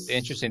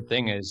interesting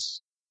thing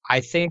is, I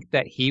think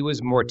that he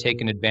was more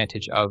taken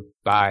advantage of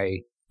by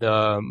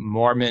the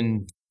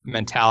Mormon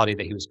mentality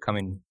that he was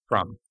coming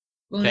from.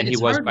 well, than he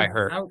it's was hard by to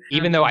her. out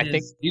Even though I his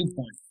think-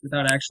 viewpoint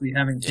without actually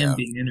having him Yeah.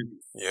 being interviewed.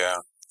 Yeah.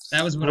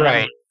 That was what Right. I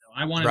wanted.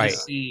 Though. I wanted Right. to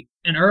see.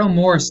 And Earl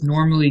Morris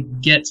normally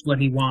gets what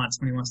he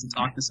wants when he wants to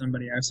talk to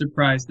somebody. I was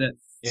surprised that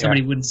Yeah.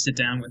 somebody wouldn't sit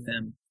down with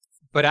him.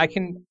 But I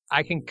can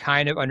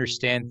kind of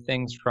understand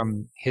things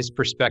from his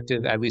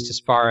perspective, at least as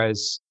far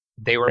as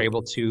they were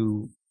able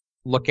to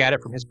look at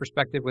it from his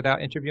perspective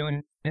without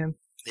interviewing him.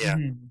 Yeah.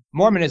 Mhm.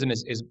 Mormonism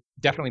is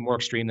definitely more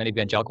extreme than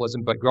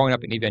evangelicalism, but growing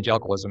up in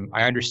evangelicalism,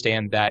 I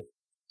understand that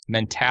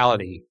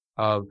mentality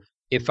of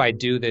if I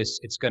do this,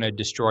 it's going to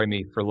destroy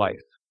me for life.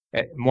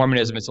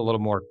 Mormonism is a little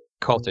more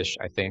cultish,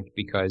 I think,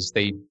 because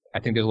I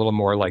think there's a little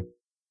more like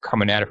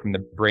coming at it from the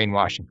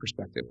brainwashing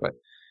perspective. But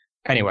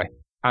anyway,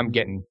 I'm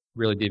getting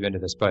really deep into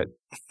this, but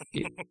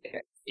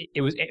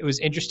it was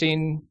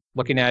interesting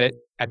looking at it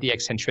at the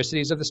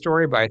eccentricities of the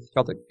story, but I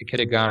felt it could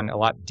have gone a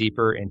lot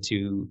deeper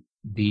into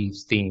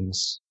these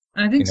themes.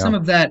 And I think You know? some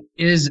of that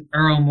is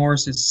Earl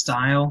Morris's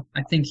style.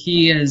 I think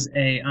he is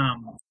a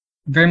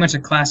very much a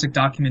classic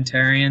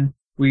documentarian.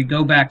 We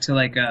go back to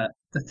like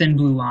The Thin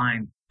Blue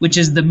Line, which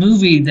is the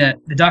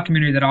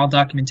documentary that all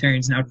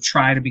documentarians now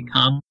try to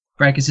become,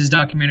 right? Because his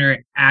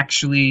documentary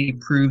actually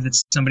proved that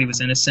somebody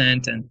was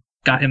innocent and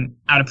got him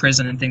out of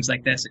prison and things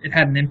like this. It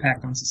had an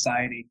impact on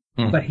society.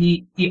 Hmm. But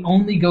he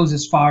only goes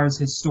as far as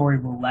his story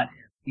will let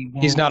him.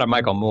 He's not a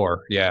Michael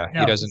Moore. Yeah,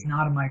 No, he doesn't. He's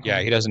not a Michael.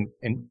 Yeah, he doesn't.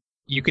 And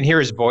you can hear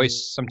his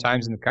voice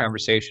sometimes in the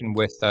conversation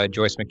with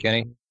Joyce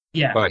McKinney,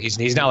 Yeah. but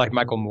he's not like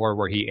Michael Moore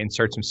where he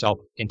inserts himself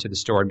into the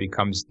story and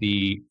becomes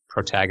the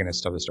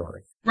protagonist of the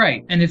story.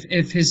 Right. And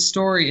if his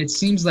story, it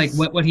seems like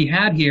what he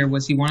had here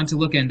was he wanted to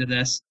look into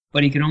this,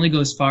 but he could only go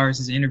as far as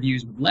his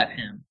interviews would let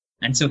him.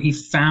 And so he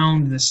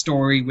found the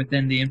story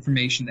within the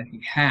information that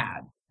he had.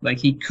 Like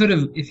he could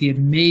have, if he had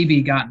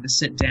maybe gotten to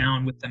sit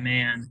down with the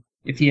man,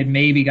 if he had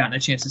maybe gotten a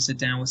chance to sit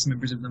down with some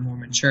members of the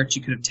Mormon church,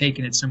 he could have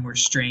taken it somewhere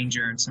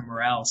stranger and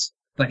somewhere else.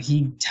 But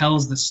he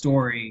tells the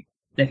story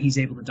that he's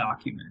able to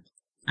document.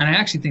 And I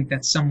actually think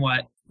that's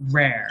somewhat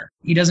rare.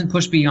 He doesn't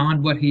push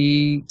beyond what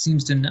he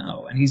seems to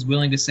know, and he's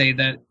willing to say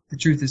that the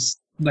truth is,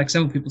 like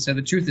several people say,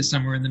 the truth is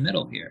somewhere in the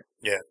middle here.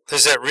 Yeah.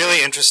 There's that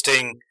really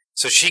interesting.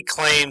 So she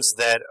claims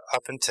that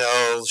up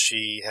until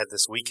she had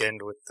this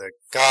weekend with the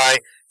guy,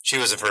 she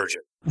was a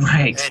virgin.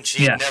 Right. And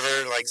she Yeah.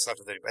 never like slept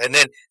with anybody. And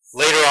then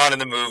later on in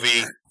the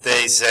movie,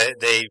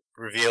 they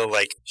reveal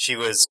like she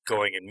was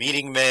going and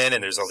meeting men,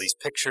 and there's all these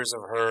pictures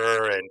of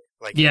her and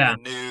like Yeah.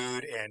 in the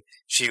nude, and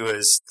she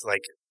was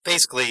like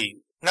basically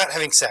not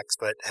having sex,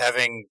 but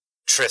having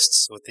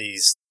trysts with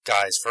these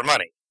guys for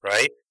money,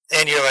 right?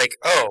 And you're like,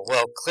 oh,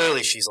 well,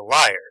 clearly she's a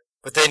liar.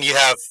 But then you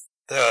have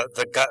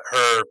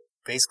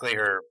basically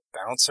her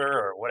bouncer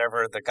or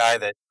whatever, the guy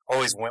that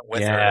always went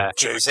with her Yeah. to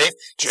keep her safe.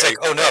 It's Jay like,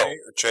 oh no,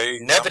 Jay.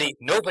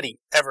 nobody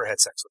ever had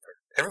sex with her.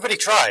 Everybody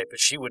tried, but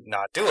she would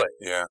not do it.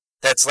 Yeah.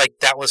 That's like,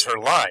 that was her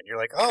line. You're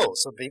like, oh,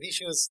 so maybe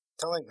she was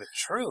telling the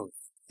truth.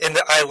 And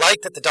I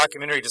like that the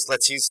documentary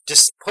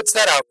just puts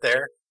that out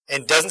there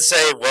and doesn't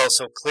say, well,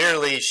 so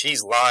clearly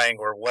she's lying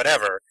or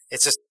whatever.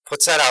 It just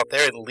puts that out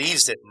there and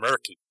leaves it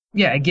murky.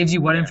 Yeah, it gives you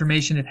what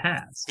information it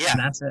has. Yeah. And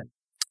that's it.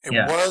 It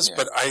Yeah. was, Yeah.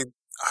 but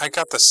I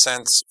got the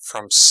sense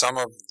from some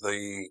of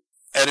the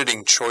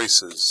editing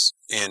choices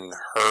in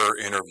her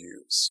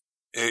interviews,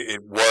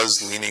 it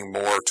was leaning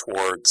more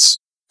towards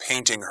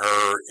painting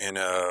her in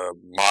a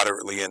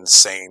moderately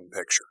insane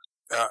picture.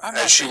 I'm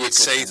not As she sure you would could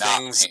say not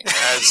things paint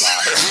as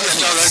a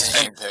no, that's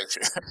same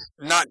picture.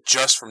 not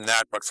just from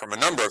that, but from a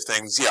number of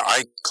things. Yeah,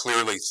 I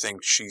clearly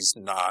think she's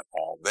not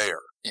all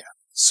there. Yeah.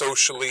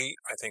 Socially,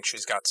 I think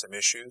she's got some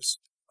issues.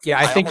 Yeah,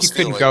 I I think you almost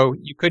feel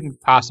couldn't you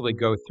couldn't possibly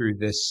go through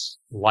this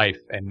life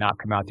and not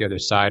come out the other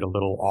side a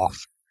little off.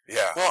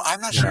 Yeah. Well, I'm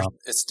not You sure know.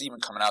 it's even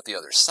coming out the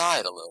other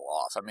side a little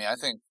off. I mean, I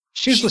think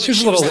She was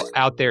a little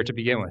out there to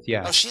begin with,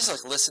 yeah. No, she's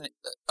like listening.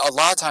 A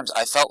lot of times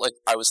I felt like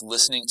I was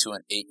listening to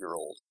an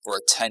 8-year-old or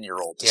a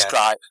 10-year-old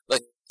describe,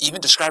 like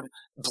even describing,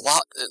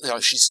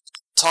 she's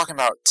talking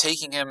about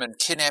taking him and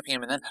kidnapping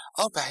him, and then,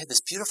 but I had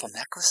this beautiful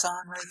necklace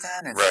on right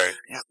then, and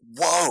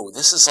whoa,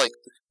 this is like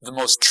the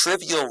most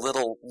trivial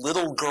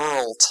little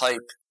girl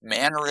type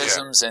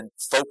mannerisms and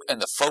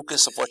the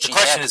focus of what she had.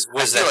 The question is,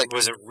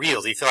 was it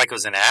real? Do you feel like it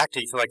was an act, or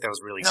do you feel like that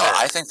was really her? No,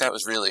 I think that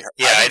was really her.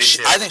 Yeah,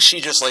 I think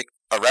she just like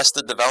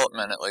arrested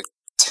development at like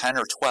 10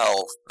 or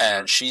 12,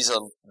 and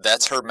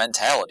that's her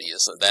mentality,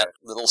 is that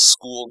little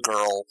school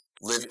girl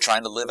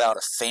trying to live out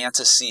a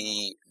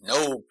fantasy,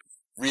 no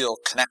real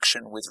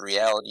connection with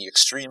reality,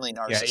 extremely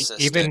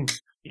narcissistic. Yeah,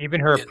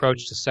 even her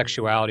approach to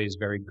sexuality is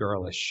very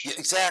girlish. Yeah,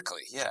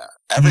 exactly, yeah.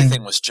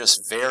 Everything was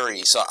just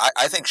very... So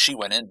I think she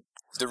went in...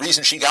 The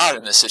reason she got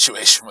in this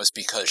situation was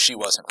because she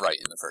wasn't right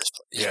in the first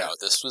place. You know,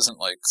 this wasn't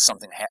like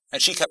something...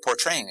 and she kept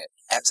portraying it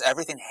as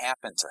everything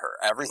happened to her.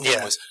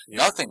 Everything was...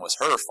 Nothing was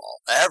her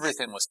fault.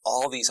 Everything was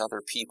all these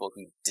other people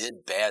who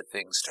did bad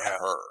things to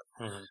her.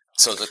 Mm-hmm.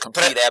 So the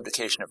complete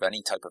abdication of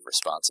any type of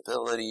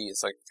responsibility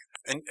is like...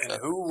 And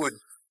who would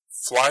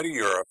fly to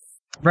Europe...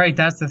 Right,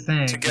 that's the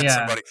thing. To get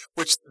somebody,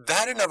 which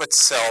that in of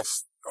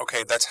itself,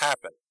 okay, that's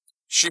happened.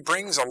 She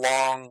brings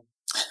along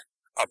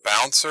a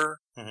bouncer,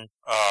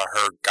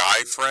 her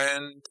guy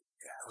friend.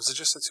 Was it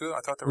just the two?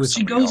 I thought there was.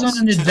 She goes on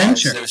an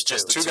adventure. There was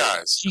just two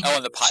guys.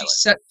 And the pilot.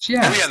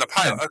 And the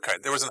pilot. Okay,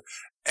 there was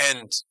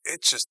and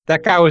it's just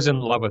that guy was in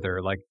love with her,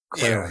 like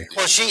clearly.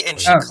 Well, she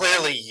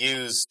clearly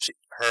used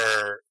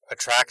her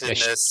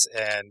attractiveness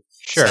and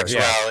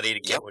sexuality to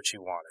get what she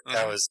wanted.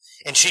 That was,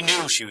 and she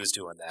knew she was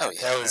doing that. Oh,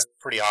 yeah. That was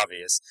pretty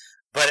obvious.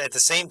 But at the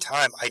same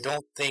time, I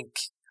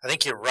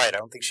think you're right. I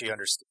don't think she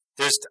understood.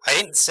 I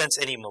didn't sense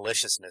any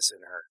maliciousness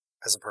in her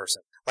as a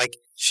person. Like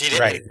she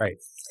didn't. Right.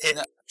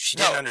 She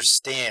didn't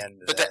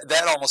understand. But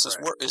that almost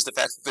is the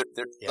fact that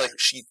like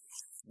she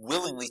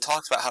willingly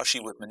talks about how she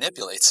would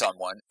manipulate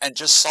someone and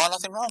just saw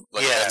nothing wrong.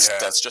 Like,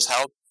 that's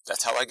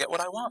how I get what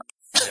I want.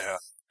 Yeah.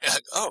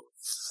 Like, oh,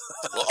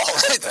 well, all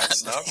right,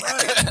 that's not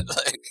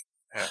right.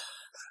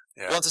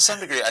 Well, to some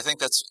degree, I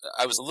think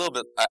I was a little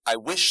bit, I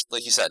wish,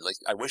 like you said,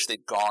 I wish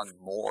they'd gone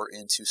more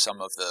into some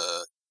of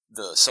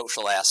the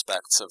social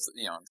aspects of,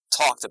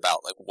 talked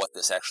about, like, what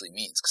this actually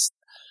means. Because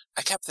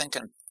I kept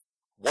thinking,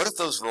 what if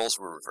those roles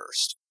were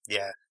reversed?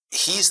 Yeah.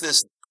 He's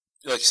this,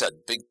 like you said,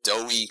 big,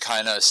 doughy,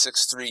 kind of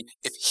 6'3".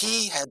 If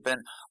he had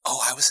been,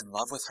 I was in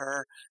love with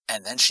her,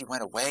 and then she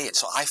went away, and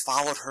so I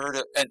followed her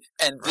to, and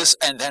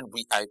then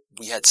we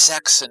had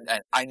sex, and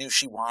I knew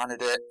she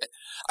wanted it.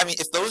 I mean,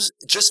 if those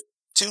just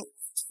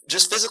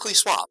physically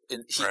swap,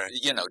 and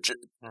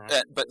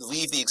but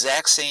leave the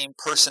exact same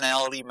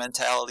personality,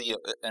 mentality,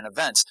 and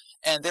events,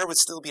 and there would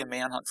still be a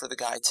manhunt for the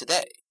guy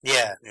today.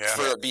 Yeah.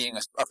 For being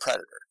a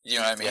predator. You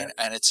know what I mean?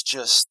 Yeah. And it's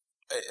just,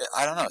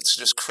 I don't know, it's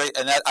just crazy.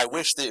 And I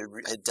wish they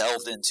had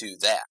delved into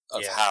that,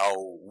 of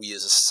how we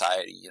as a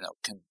society,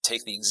 can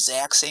take the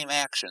exact same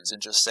actions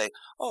and just say,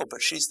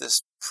 but she's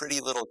this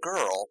pretty little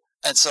girl,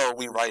 and so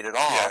we write it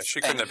off. Yeah,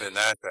 she couldn't have been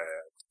that bad.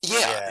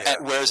 Yeah.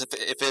 And whereas if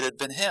it had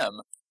been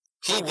him,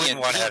 he'd be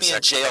in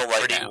jail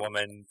right now.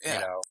 Woman,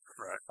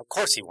 of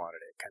course he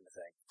wanted it, kind of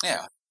thing.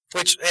 Yeah.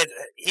 Which,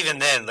 even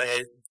then,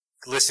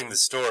 listening to the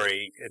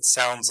story, it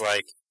sounds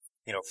like,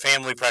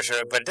 family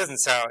pressure, but it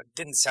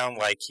didn't sound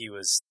like he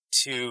was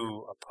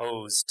too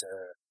opposed to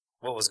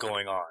what was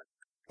going on.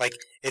 Like,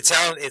 it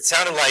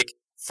sounded like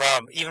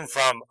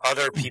from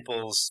other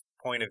people's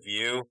point of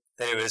view,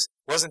 that it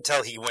wasn't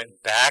until he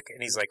went back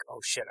and he's like, oh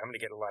shit, I'm going to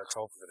get a lot of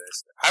trouble for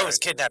this. I was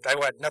kidnapped. I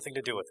had nothing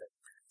to do with it.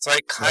 So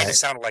it kind of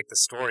sounded like the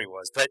story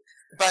was, but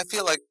I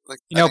feel like I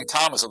think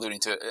Tom was alluding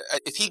to it.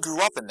 If he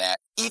grew up in that,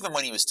 even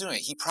when he was doing it,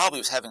 he probably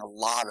was having a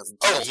lot of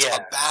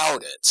guilt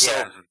about it.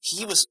 So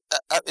he was.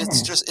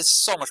 It's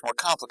so much more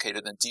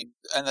complicated than deep.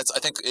 And that's, I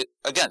think,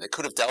 it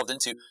could have delved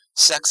into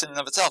sex in and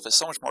of itself is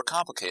so much more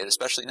complicated,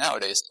 especially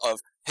nowadays.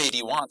 Of, hey, do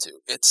you want to?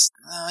 It's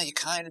you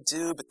kind of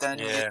do, but then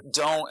you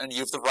don't, and you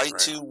have the right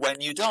to. When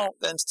you don't,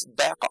 then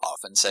back off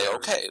and say,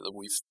 okay,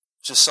 we've.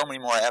 Just so many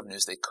more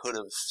avenues they could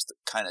have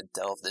kind of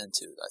delved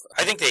into.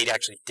 I think they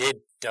actually did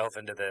delve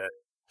into the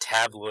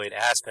tabloid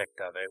aspect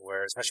of it,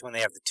 where especially when they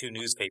have the two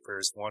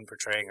newspapers, one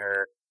portraying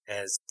her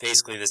as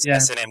basically this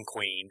S&M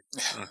queen,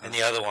 and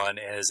the other one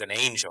as an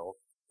angel,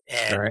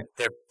 and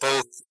they're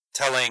both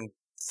telling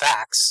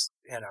facts,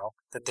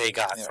 that they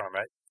got from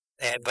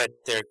it, but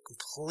they're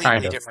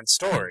completely different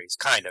stories,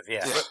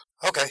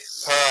 Okay,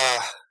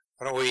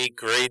 why don't we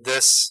grade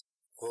this?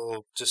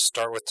 We'll just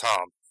start with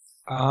Tom.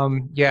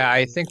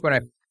 I think when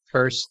I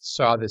first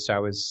saw this, I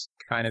was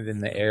kind of in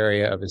the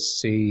area of a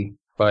C,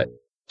 but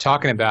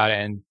talking about it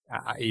and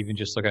even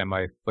just looking at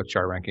my flip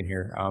chart ranking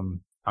here,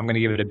 I'm going to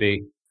give it a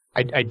B.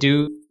 I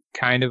do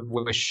kind of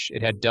wish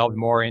it had delved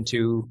more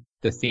into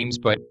the themes,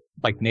 but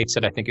like Nate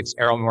said, I think it's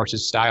Errol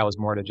Morse's style is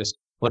more to just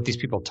let these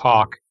people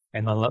talk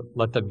and then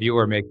let the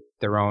viewer make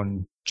their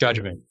own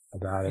judgment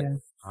about it.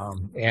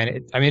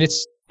 And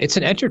it's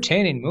an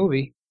entertaining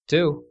movie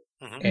too.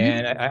 Mm-hmm.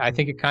 And I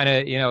think it kind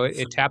of,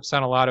 it taps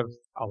on a lot of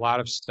a lot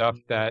of stuff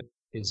that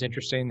is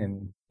interesting,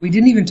 and We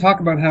didn't even talk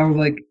about how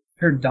like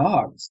her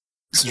dogs.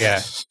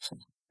 yeah,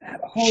 That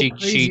whole She-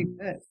 crazy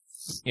bit.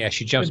 yeah,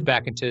 she jumps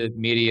back into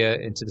media,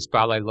 into the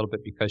spotlight a little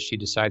bit because she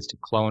decides to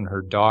clone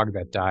her dog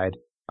that died.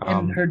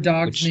 And her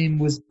dog's which- name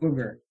was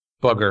Booger.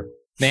 Booger.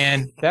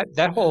 Man,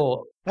 that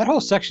whole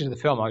section of the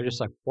film, I was just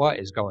like, what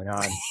is going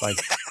on? Like,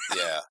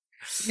 Yeah.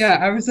 Yeah,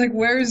 I was like,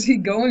 where is he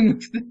going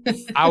with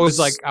this? I was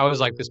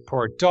like, this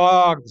poor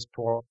dog, this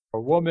poor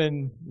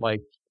woman.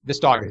 Like, this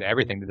dog is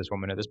everything to this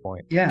woman at this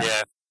point. Yeah.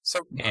 Yeah. So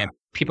And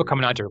people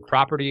coming onto her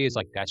property is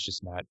like, that's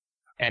just not.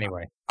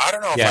 Anyway, I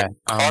don't know if Yeah,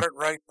 I caught it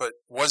right, but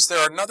was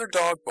there another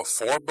dog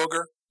before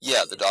Booger?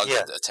 Yeah, the dog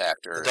Yeah. that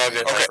attacked her The dog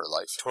and that- ate her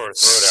life. Tore her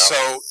throat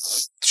out.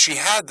 So she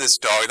had this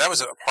dog. That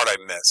was a part I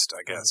missed,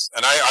 I guess.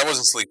 And I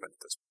wasn't sleeping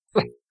at this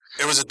point.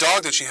 It was a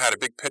dog that she had, a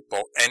big pit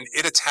bull, and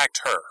it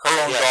attacked her.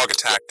 Her own Yeah. dog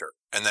attacked her.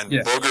 And then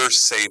Yeah. Booger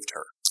saved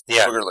her.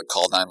 Yeah. Booger like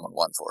called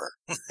 911 for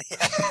her.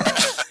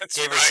 That's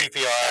Gave her right.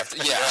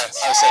 CPR. Yeah, I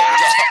was saying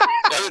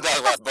the other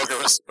dog left.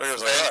 Booger was like,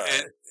 all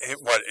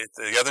right.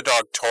 The other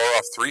dog tore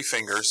off 3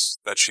 fingers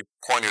that she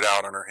pointed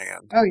out on her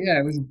hand. Oh yeah,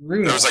 it was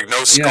brutal. There was like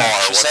no scar Yeah.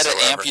 She said whatsoever.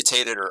 it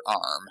amputated her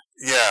arm.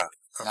 Yeah.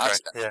 Okay. Not,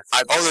 Yeah.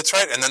 Oh, that's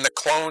right. And then the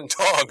clone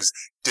dogs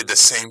did the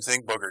same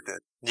thing Booger did.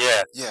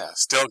 Yeah. yeah.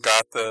 Still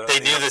got the. They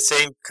knew the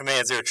same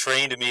commands. They were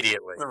trained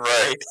immediately.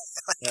 Right.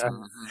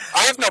 Mhm. I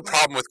have no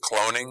problem with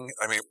cloning.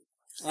 I mean,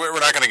 we're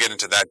not going to get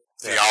into that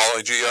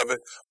theology of it,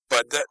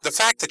 but the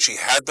fact that she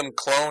had them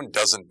cloned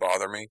doesn't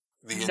bother me.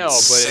 The No, but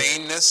it's-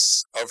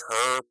 insaneness of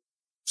her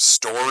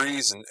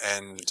stories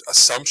and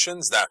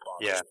assumptions, that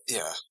bothers Yeah.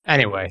 Yeah.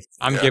 anyway,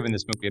 I'm Yeah. giving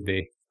this movie a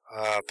B.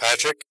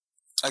 Patrick,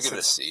 I give it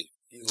a C.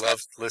 you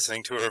loved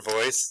listening to her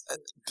voice.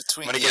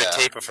 Between I'm going to get a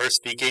tape of her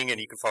speaking, and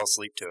you can fall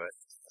asleep to it.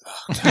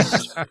 Oh,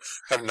 God.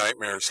 have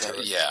nightmares to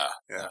it. yeah.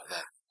 Yeah.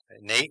 That-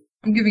 Nate?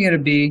 I'm giving it a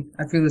B.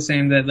 I feel the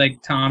same that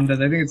like Tom does.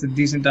 I think it's a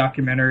decent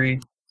documentary.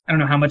 I don't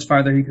know how much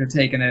farther he could have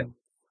taken it.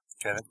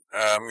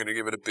 I'm going to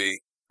give it a B.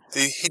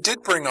 He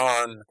did bring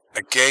on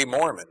a gay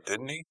Mormon,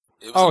 didn't he?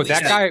 it was Oh, at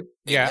that least guy. a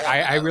Yeah, Mormon.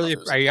 I don't know really, if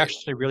it was a I gay.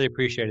 actually really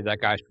appreciated that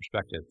guy's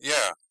perspective.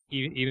 Yeah.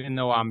 Even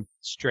though I'm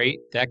straight,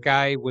 that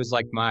guy was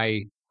like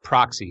my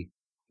proxy.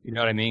 You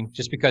know what I mean?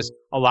 Just because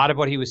a lot of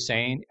what he was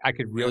saying, I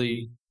could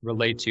really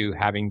relate to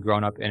having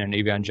grown up in an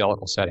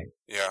evangelical setting.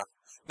 Yeah.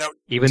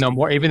 Even though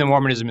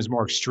Mormonism is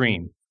more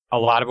extreme, a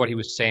lot of what he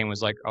was saying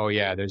was like, oh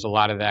yeah, there's a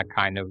lot of that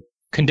kind of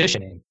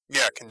conditioning.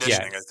 Yeah,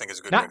 conditioning, I think, is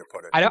a good Not- way to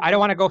put it. I don't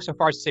want to go so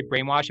far as to say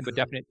brainwashing, but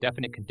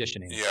definite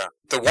conditioning. Yeah.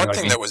 The know one what I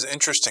thing mean? that was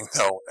interesting,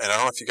 though, and I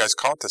don't know if you guys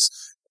caught this,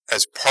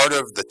 as part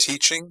of the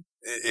teaching,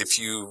 if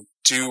you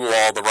do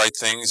all the right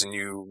things and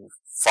you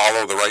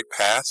follow the right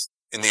path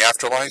in the You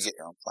afterlife, get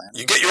your own planet.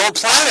 you get your own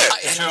planet.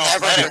 I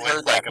never Planet heard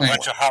with, that like a before.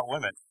 bunch of hot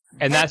women.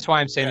 And that's why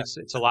I'm saying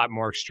it's a lot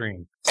more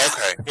extreme.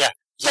 Okay. Yeah.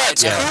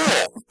 That's Yeah.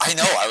 cool. I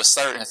know. I was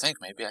starting to think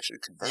maybe I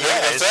should convert. Yeah,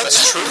 If it's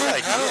that's a true, good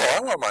idea. hell, I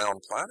want my own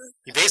planet.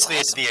 You basically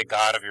have to be a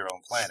god of your own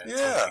planet. So,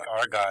 Yeah. like,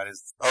 our god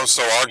is. Oh,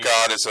 so our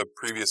God is a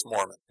previous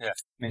Mormon. I mean,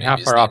 Maybe how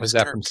his far name off is is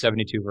that Kirk. from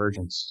 72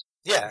 virgins?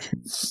 Yeah.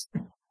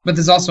 But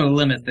there's also a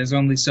limit. There's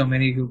only so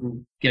many who will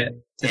get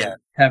to Yeah.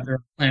 have their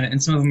own planet,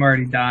 and some of them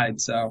already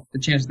died. So the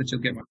chances that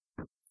you'll get one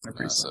are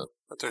pretty slim. So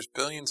But there's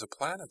billions of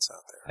planets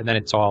out there. And then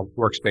it's all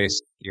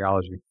works-based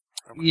theology.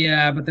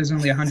 Yeah, but there's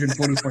only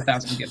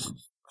 144,000 to get one.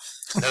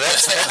 No,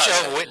 that's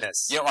Jehovah's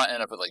Witness. you don't want to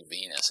end up with like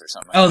Venus or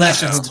something. Oh, like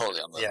that's that. Jehovah's-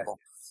 totally unlivable.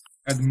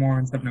 Or the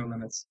Mormons have no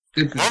limits.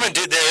 Good for them. Mormon,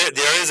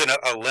 there is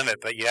a limit,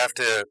 but you have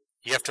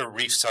to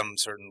reach some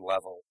certain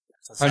level.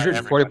 So it's not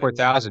everybody.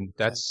 144,000.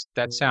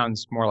 That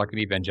sounds more like an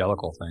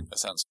evangelical thing. That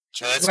sounds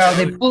No, that's Well,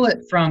 they Jehovah's- pull it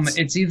from,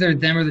 it's either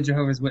them or the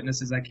Jehovah's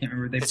Witnesses. I can't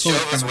remember. They it's pull it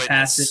Jehovah's from a Witness.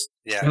 passage.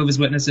 Yeah. Jehovah's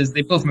Witnesses.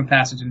 They pull from a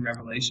passage in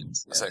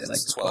Revelations. It's like They like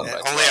to 12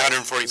 quote. by Only 12.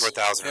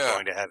 144,000 Yeah. are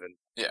going to heaven,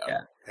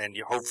 Yeah. and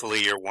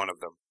hopefully you're one of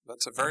them.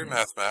 That's a very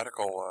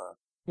mathematical.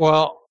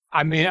 Well,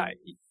 I mean,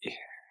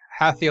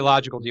 how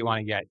theological do you want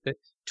to get? The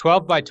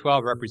 12 by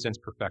 12 represents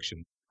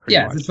perfection. pretty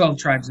Yeah, much. the 12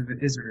 tribes of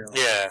Israel.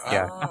 Yeah.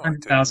 Yeah. Oh, I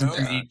didn't 100,000 know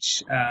from that.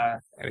 each. I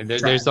mean,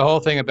 tribe. there's the whole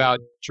thing about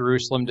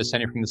Jerusalem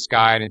descending from the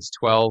sky, and it's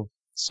 12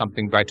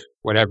 something by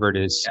whatever it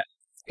is.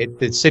 Yeah.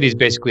 The city is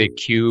basically a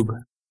cube,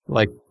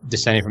 like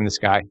descending from the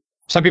sky.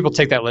 Some people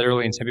take that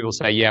literally, and some people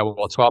say, yeah,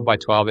 well, 12 by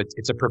 12,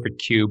 it's a perfect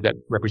cube that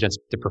represents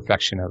the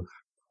perfection of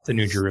the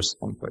New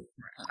Jerusalem. But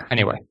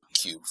anyway,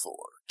 Cube for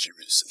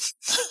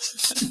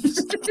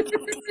Jerusalem.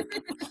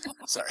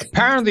 Sorry.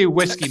 apparently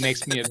whiskey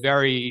makes me a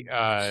very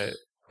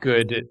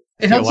good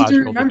It helps you to theological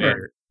remember.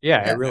 debater.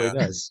 Yeah, Yeah. it really Yeah.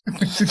 does.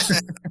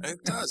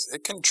 It does.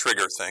 It can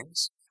trigger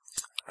things.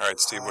 All right,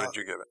 Steve, what did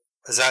you give it?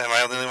 Am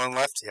I the only one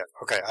left? Yeah.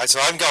 Okay. So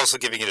I'm also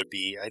giving it a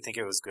B. I think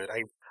it was good.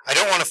 I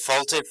don't want to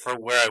fault it for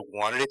where I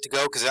wanted it to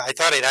go because I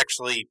thought it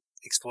actually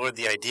explored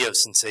the idea of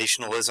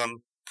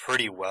sensationalism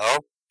pretty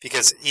well.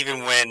 Because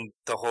even when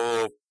the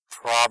whole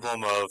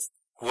problem of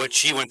what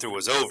she went through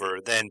was over,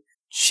 then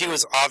she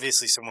was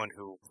obviously someone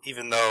who,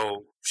 even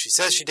though she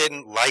says she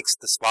didn't, likes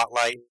the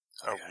spotlight.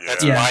 Oh,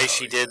 That's Yeah. why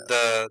she did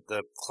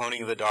the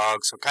cloning of the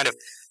dog. So kind of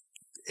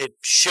it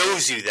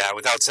shows you that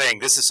without saying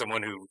this is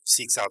someone who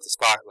seeks out the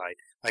spotlight.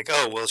 Like,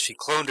 oh, well, she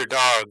cloned her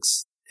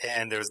dogs,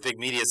 and there was a big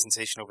media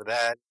sensation over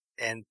that,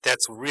 and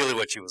that's really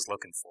what she was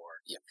looking for.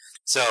 Yeah.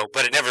 So,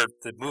 but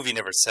the movie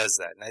never says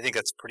that, and I think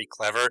that's pretty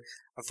clever.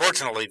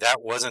 Unfortunately,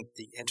 that wasn't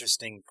the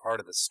interesting part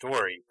of the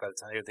story. But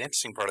the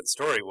interesting part of the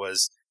story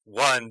was,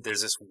 one,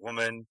 there's this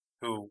woman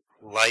who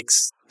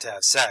likes to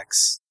have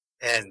sex,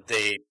 and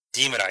they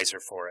demonize her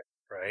for it,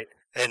 right?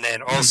 And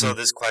then also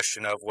this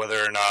question of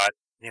whether or not,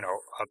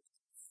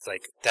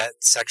 like that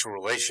sexual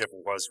relationship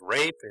was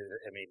rape.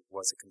 I mean,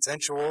 was it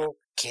consensual?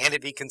 Can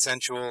it be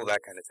consensual?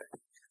 That kind of thing.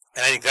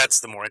 And I think that's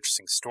the more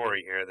interesting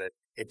story here, that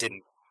it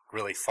didn't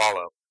really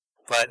follow.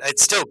 But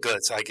it's still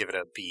good, so I give it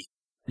a B.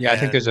 Yeah, I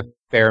think there's a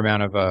fair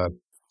amount of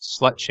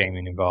slut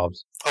shaming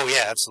involved. Oh,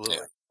 yeah, absolutely.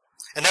 Yeah.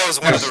 And that was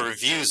one of the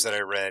reviews that I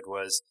read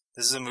was,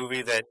 this is a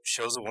movie that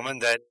shows a woman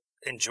that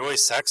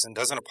enjoys sex and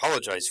doesn't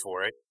apologize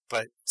for it,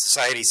 but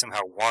society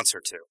somehow wants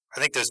her to.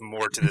 I think there's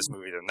more to this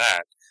movie than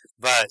that.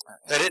 But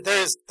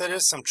there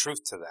is some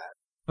truth to that.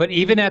 But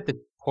even at the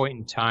point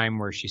in time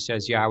where she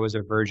says, yeah, I was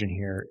a virgin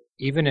here,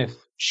 even if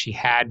she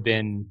had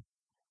been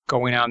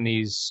going on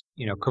these,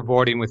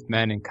 cavorting with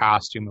men in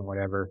costume or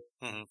whatever,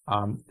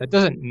 that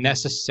doesn't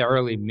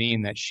necessarily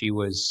mean that she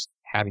was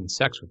having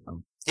sex with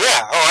them. Yeah.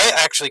 Oh,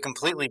 I actually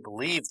completely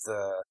believe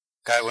the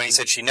guy when he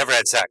said she never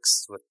had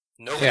sex with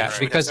nobody. Yeah,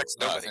 because sex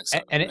with nobody. So.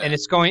 And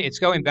it's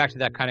going back to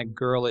that kind of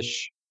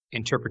girlish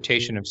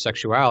interpretation of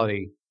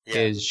sexuality. Yeah.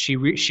 Is she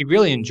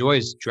really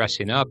enjoys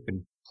dressing up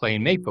and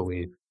playing make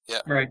believe?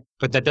 Yeah, right.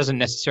 But that doesn't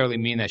necessarily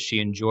mean that she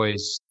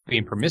enjoys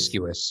being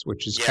promiscuous,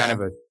 which is kind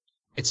of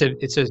it's a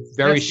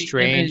very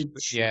strange.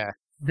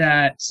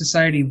 That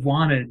society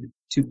wanted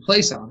to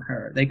place on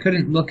her. They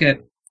couldn't look at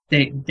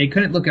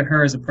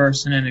her as a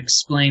person and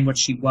explain what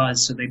she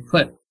was, so they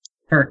put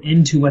her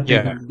into what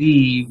they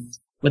believed,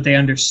 what they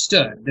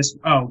understood.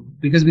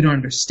 Because we don't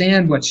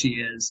understand what she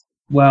is.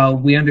 Well,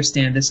 we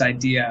understand this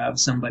idea of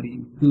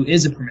somebody who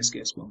is a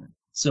promiscuous woman.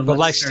 So but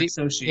let's start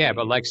associating.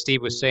 but like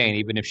Steve was saying,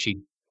 even if she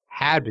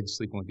had been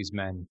sleeping with these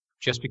men,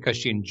 just because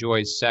she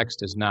enjoys sex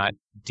does not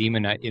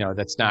demonize.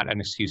 That's not an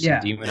excuse to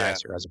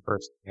demonize her as a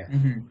person. Yeah.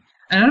 Mm-hmm.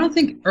 And I don't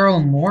think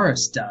Earl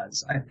Morris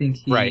does. I think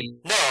he. Right.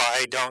 No,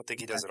 I don't think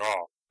he does at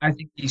all. I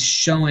think he's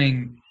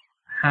showing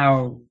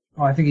I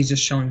think he's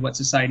just showing what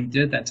society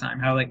did at that time.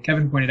 How, like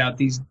Kevin pointed out,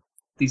 these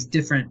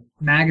different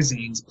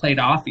magazines played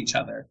off each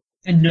other.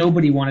 And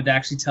nobody wanted to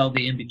actually tell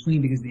the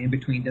in-between because the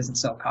in-between doesn't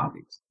sell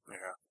copies. Yeah.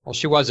 Well,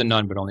 she was a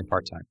nun, but only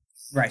part-time.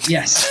 Right,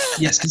 yes.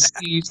 Yes, because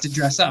she used to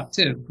dress up,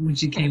 too, when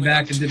she came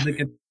back and did, like,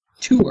 a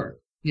tour.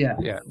 Yeah.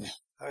 Yeah.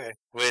 Okay.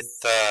 With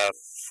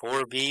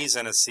 4 Bs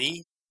and a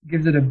C?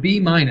 Gives it a B-.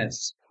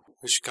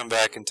 We should come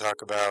back and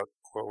talk about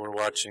what we're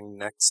watching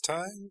next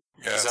time?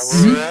 Yes. Is that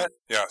where we're at?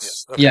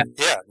 Yes. Okay. Yeah.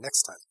 Yeah,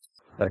 next time.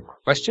 Is that a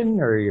question,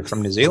 or are you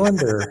from New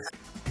Zealand, or...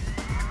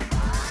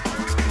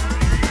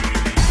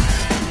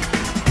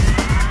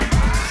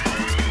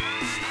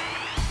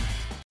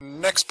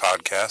 Next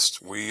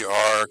podcast, we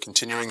are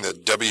continuing the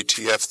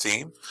WTF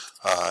theme,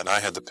 and I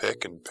had the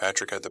pick, and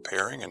Patrick had the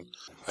pairing, and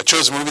I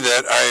chose a movie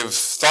that I've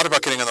thought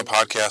about getting on the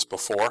podcast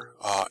before,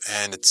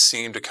 and it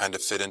seemed to kind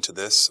of fit into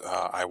this.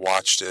 I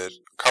watched it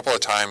a couple of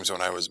times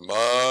when I was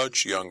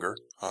much younger,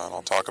 and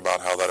I'll talk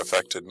about how that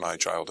affected my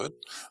childhood.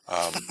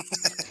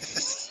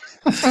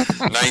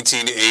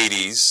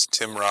 1980s,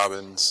 Tim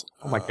Robbins.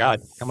 Oh my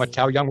God!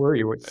 How young were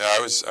you? Yeah,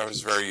 I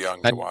was very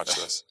young to watch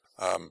this.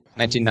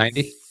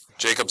 1990.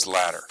 Jacob's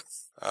Ladder.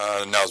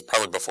 No, it was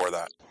probably before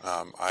that.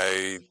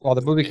 Well,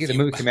 the movie came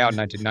out in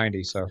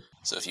 1990, so.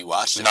 So if you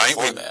watched it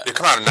before that, it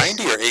come out in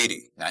 90 or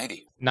 80?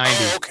 90. 90.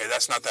 Oh, okay,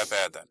 that's not that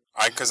bad then.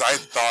 Because I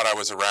thought I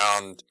was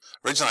around.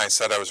 Originally, I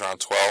said I was around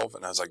 12,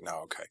 and I was like,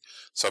 no, okay.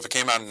 So if it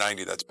came out in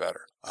 90, that's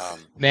better.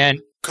 Man,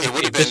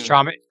 if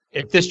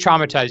this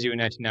traumatized you in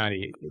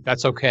 1990,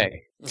 that's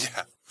okay.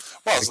 Yeah.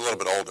 Well, I was a little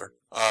bit older.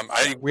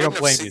 We don't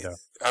blame you, though.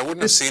 I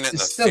wouldn't have seen it in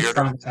the still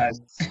theater.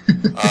 Traumatized.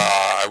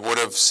 I would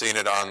have seen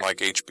it on like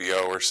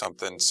HBO or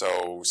something.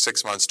 So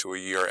 6 months to a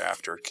year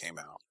after it came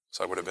out.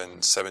 So I would have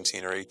been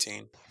 17 or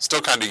 18.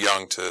 Still kind of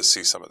young to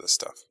see some of this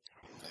stuff.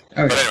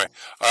 Okay. But anyway,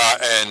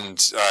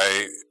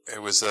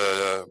 it was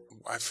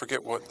I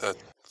forget what the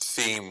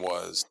theme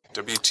was.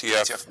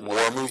 WTF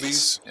war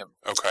movies? Yep.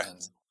 Okay.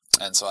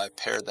 And so I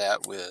paired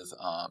that with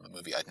a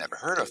movie I'd never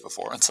heard of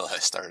before until I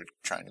started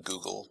trying to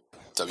Google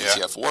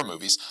WTF war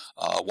movies.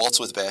 Waltz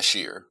with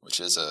Bashir, which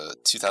is a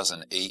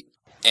 2008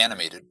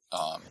 animated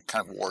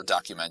kind of war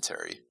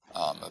documentary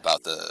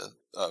about the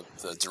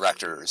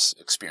director's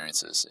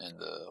experiences in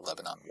the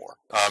Lebanon War.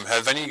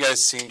 Have any of you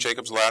guys seen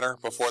Jacob's Ladder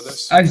before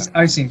this?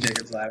 I've seen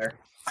Jacob's Ladder.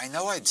 I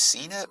know I'd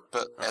seen it,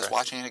 but as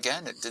watching it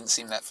again, it didn't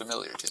seem that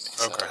familiar to me.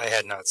 Okay. So. I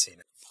had not seen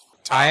it.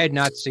 I had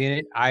not seen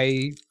it.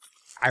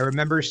 I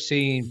remember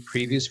seeing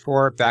previews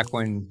for it back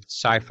when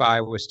Sci-Fi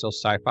was still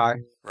Sci-Fi.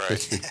 Right.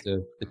 Which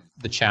was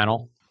the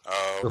channel.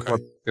 Oh,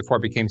 okay. Before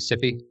it became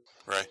Sippy.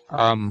 Right.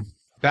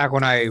 Back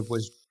when I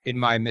was in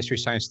my Mystery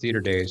Science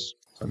Theater days,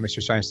 so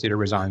Mystery Science Theater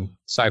was on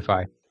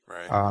Sci-Fi.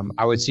 Right.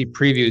 I would see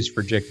previews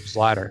for Jacob's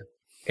Ladder,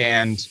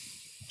 and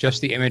just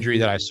the imagery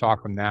that I saw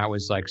from that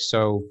was like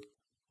so.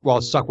 Well,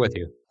 it stuck with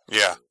you.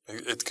 Yeah,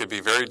 it could be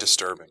very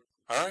disturbing.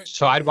 All right,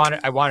 So I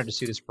wanted to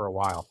see this for a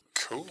while.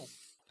 cool.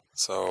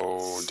 So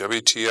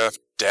WTF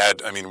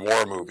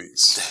war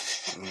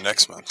movies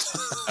next month.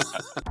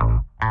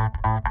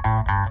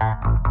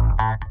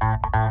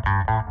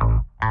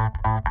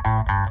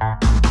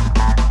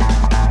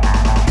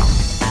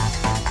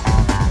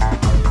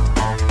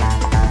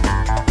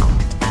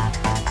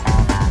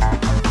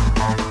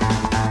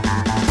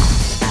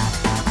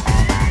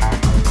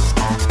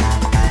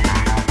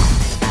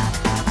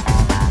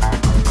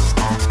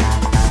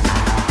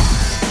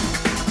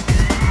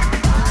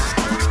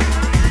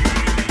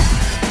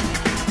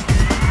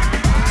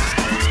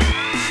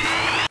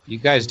 You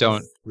guys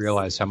don't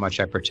realize how much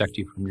I protect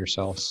you from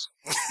yourselves.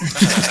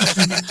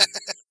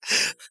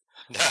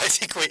 No,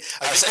 unfortunately,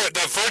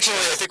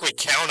 I think we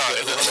count on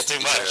it a little too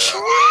much.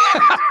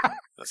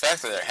 The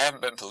fact that there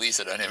haven't been police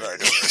at any of our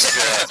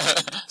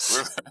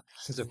doors.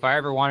 Because if I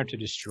ever wanted to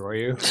destroy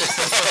you,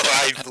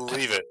 I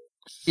believe it.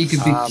 He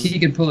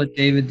could pull a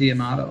David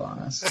Diamato on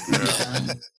us.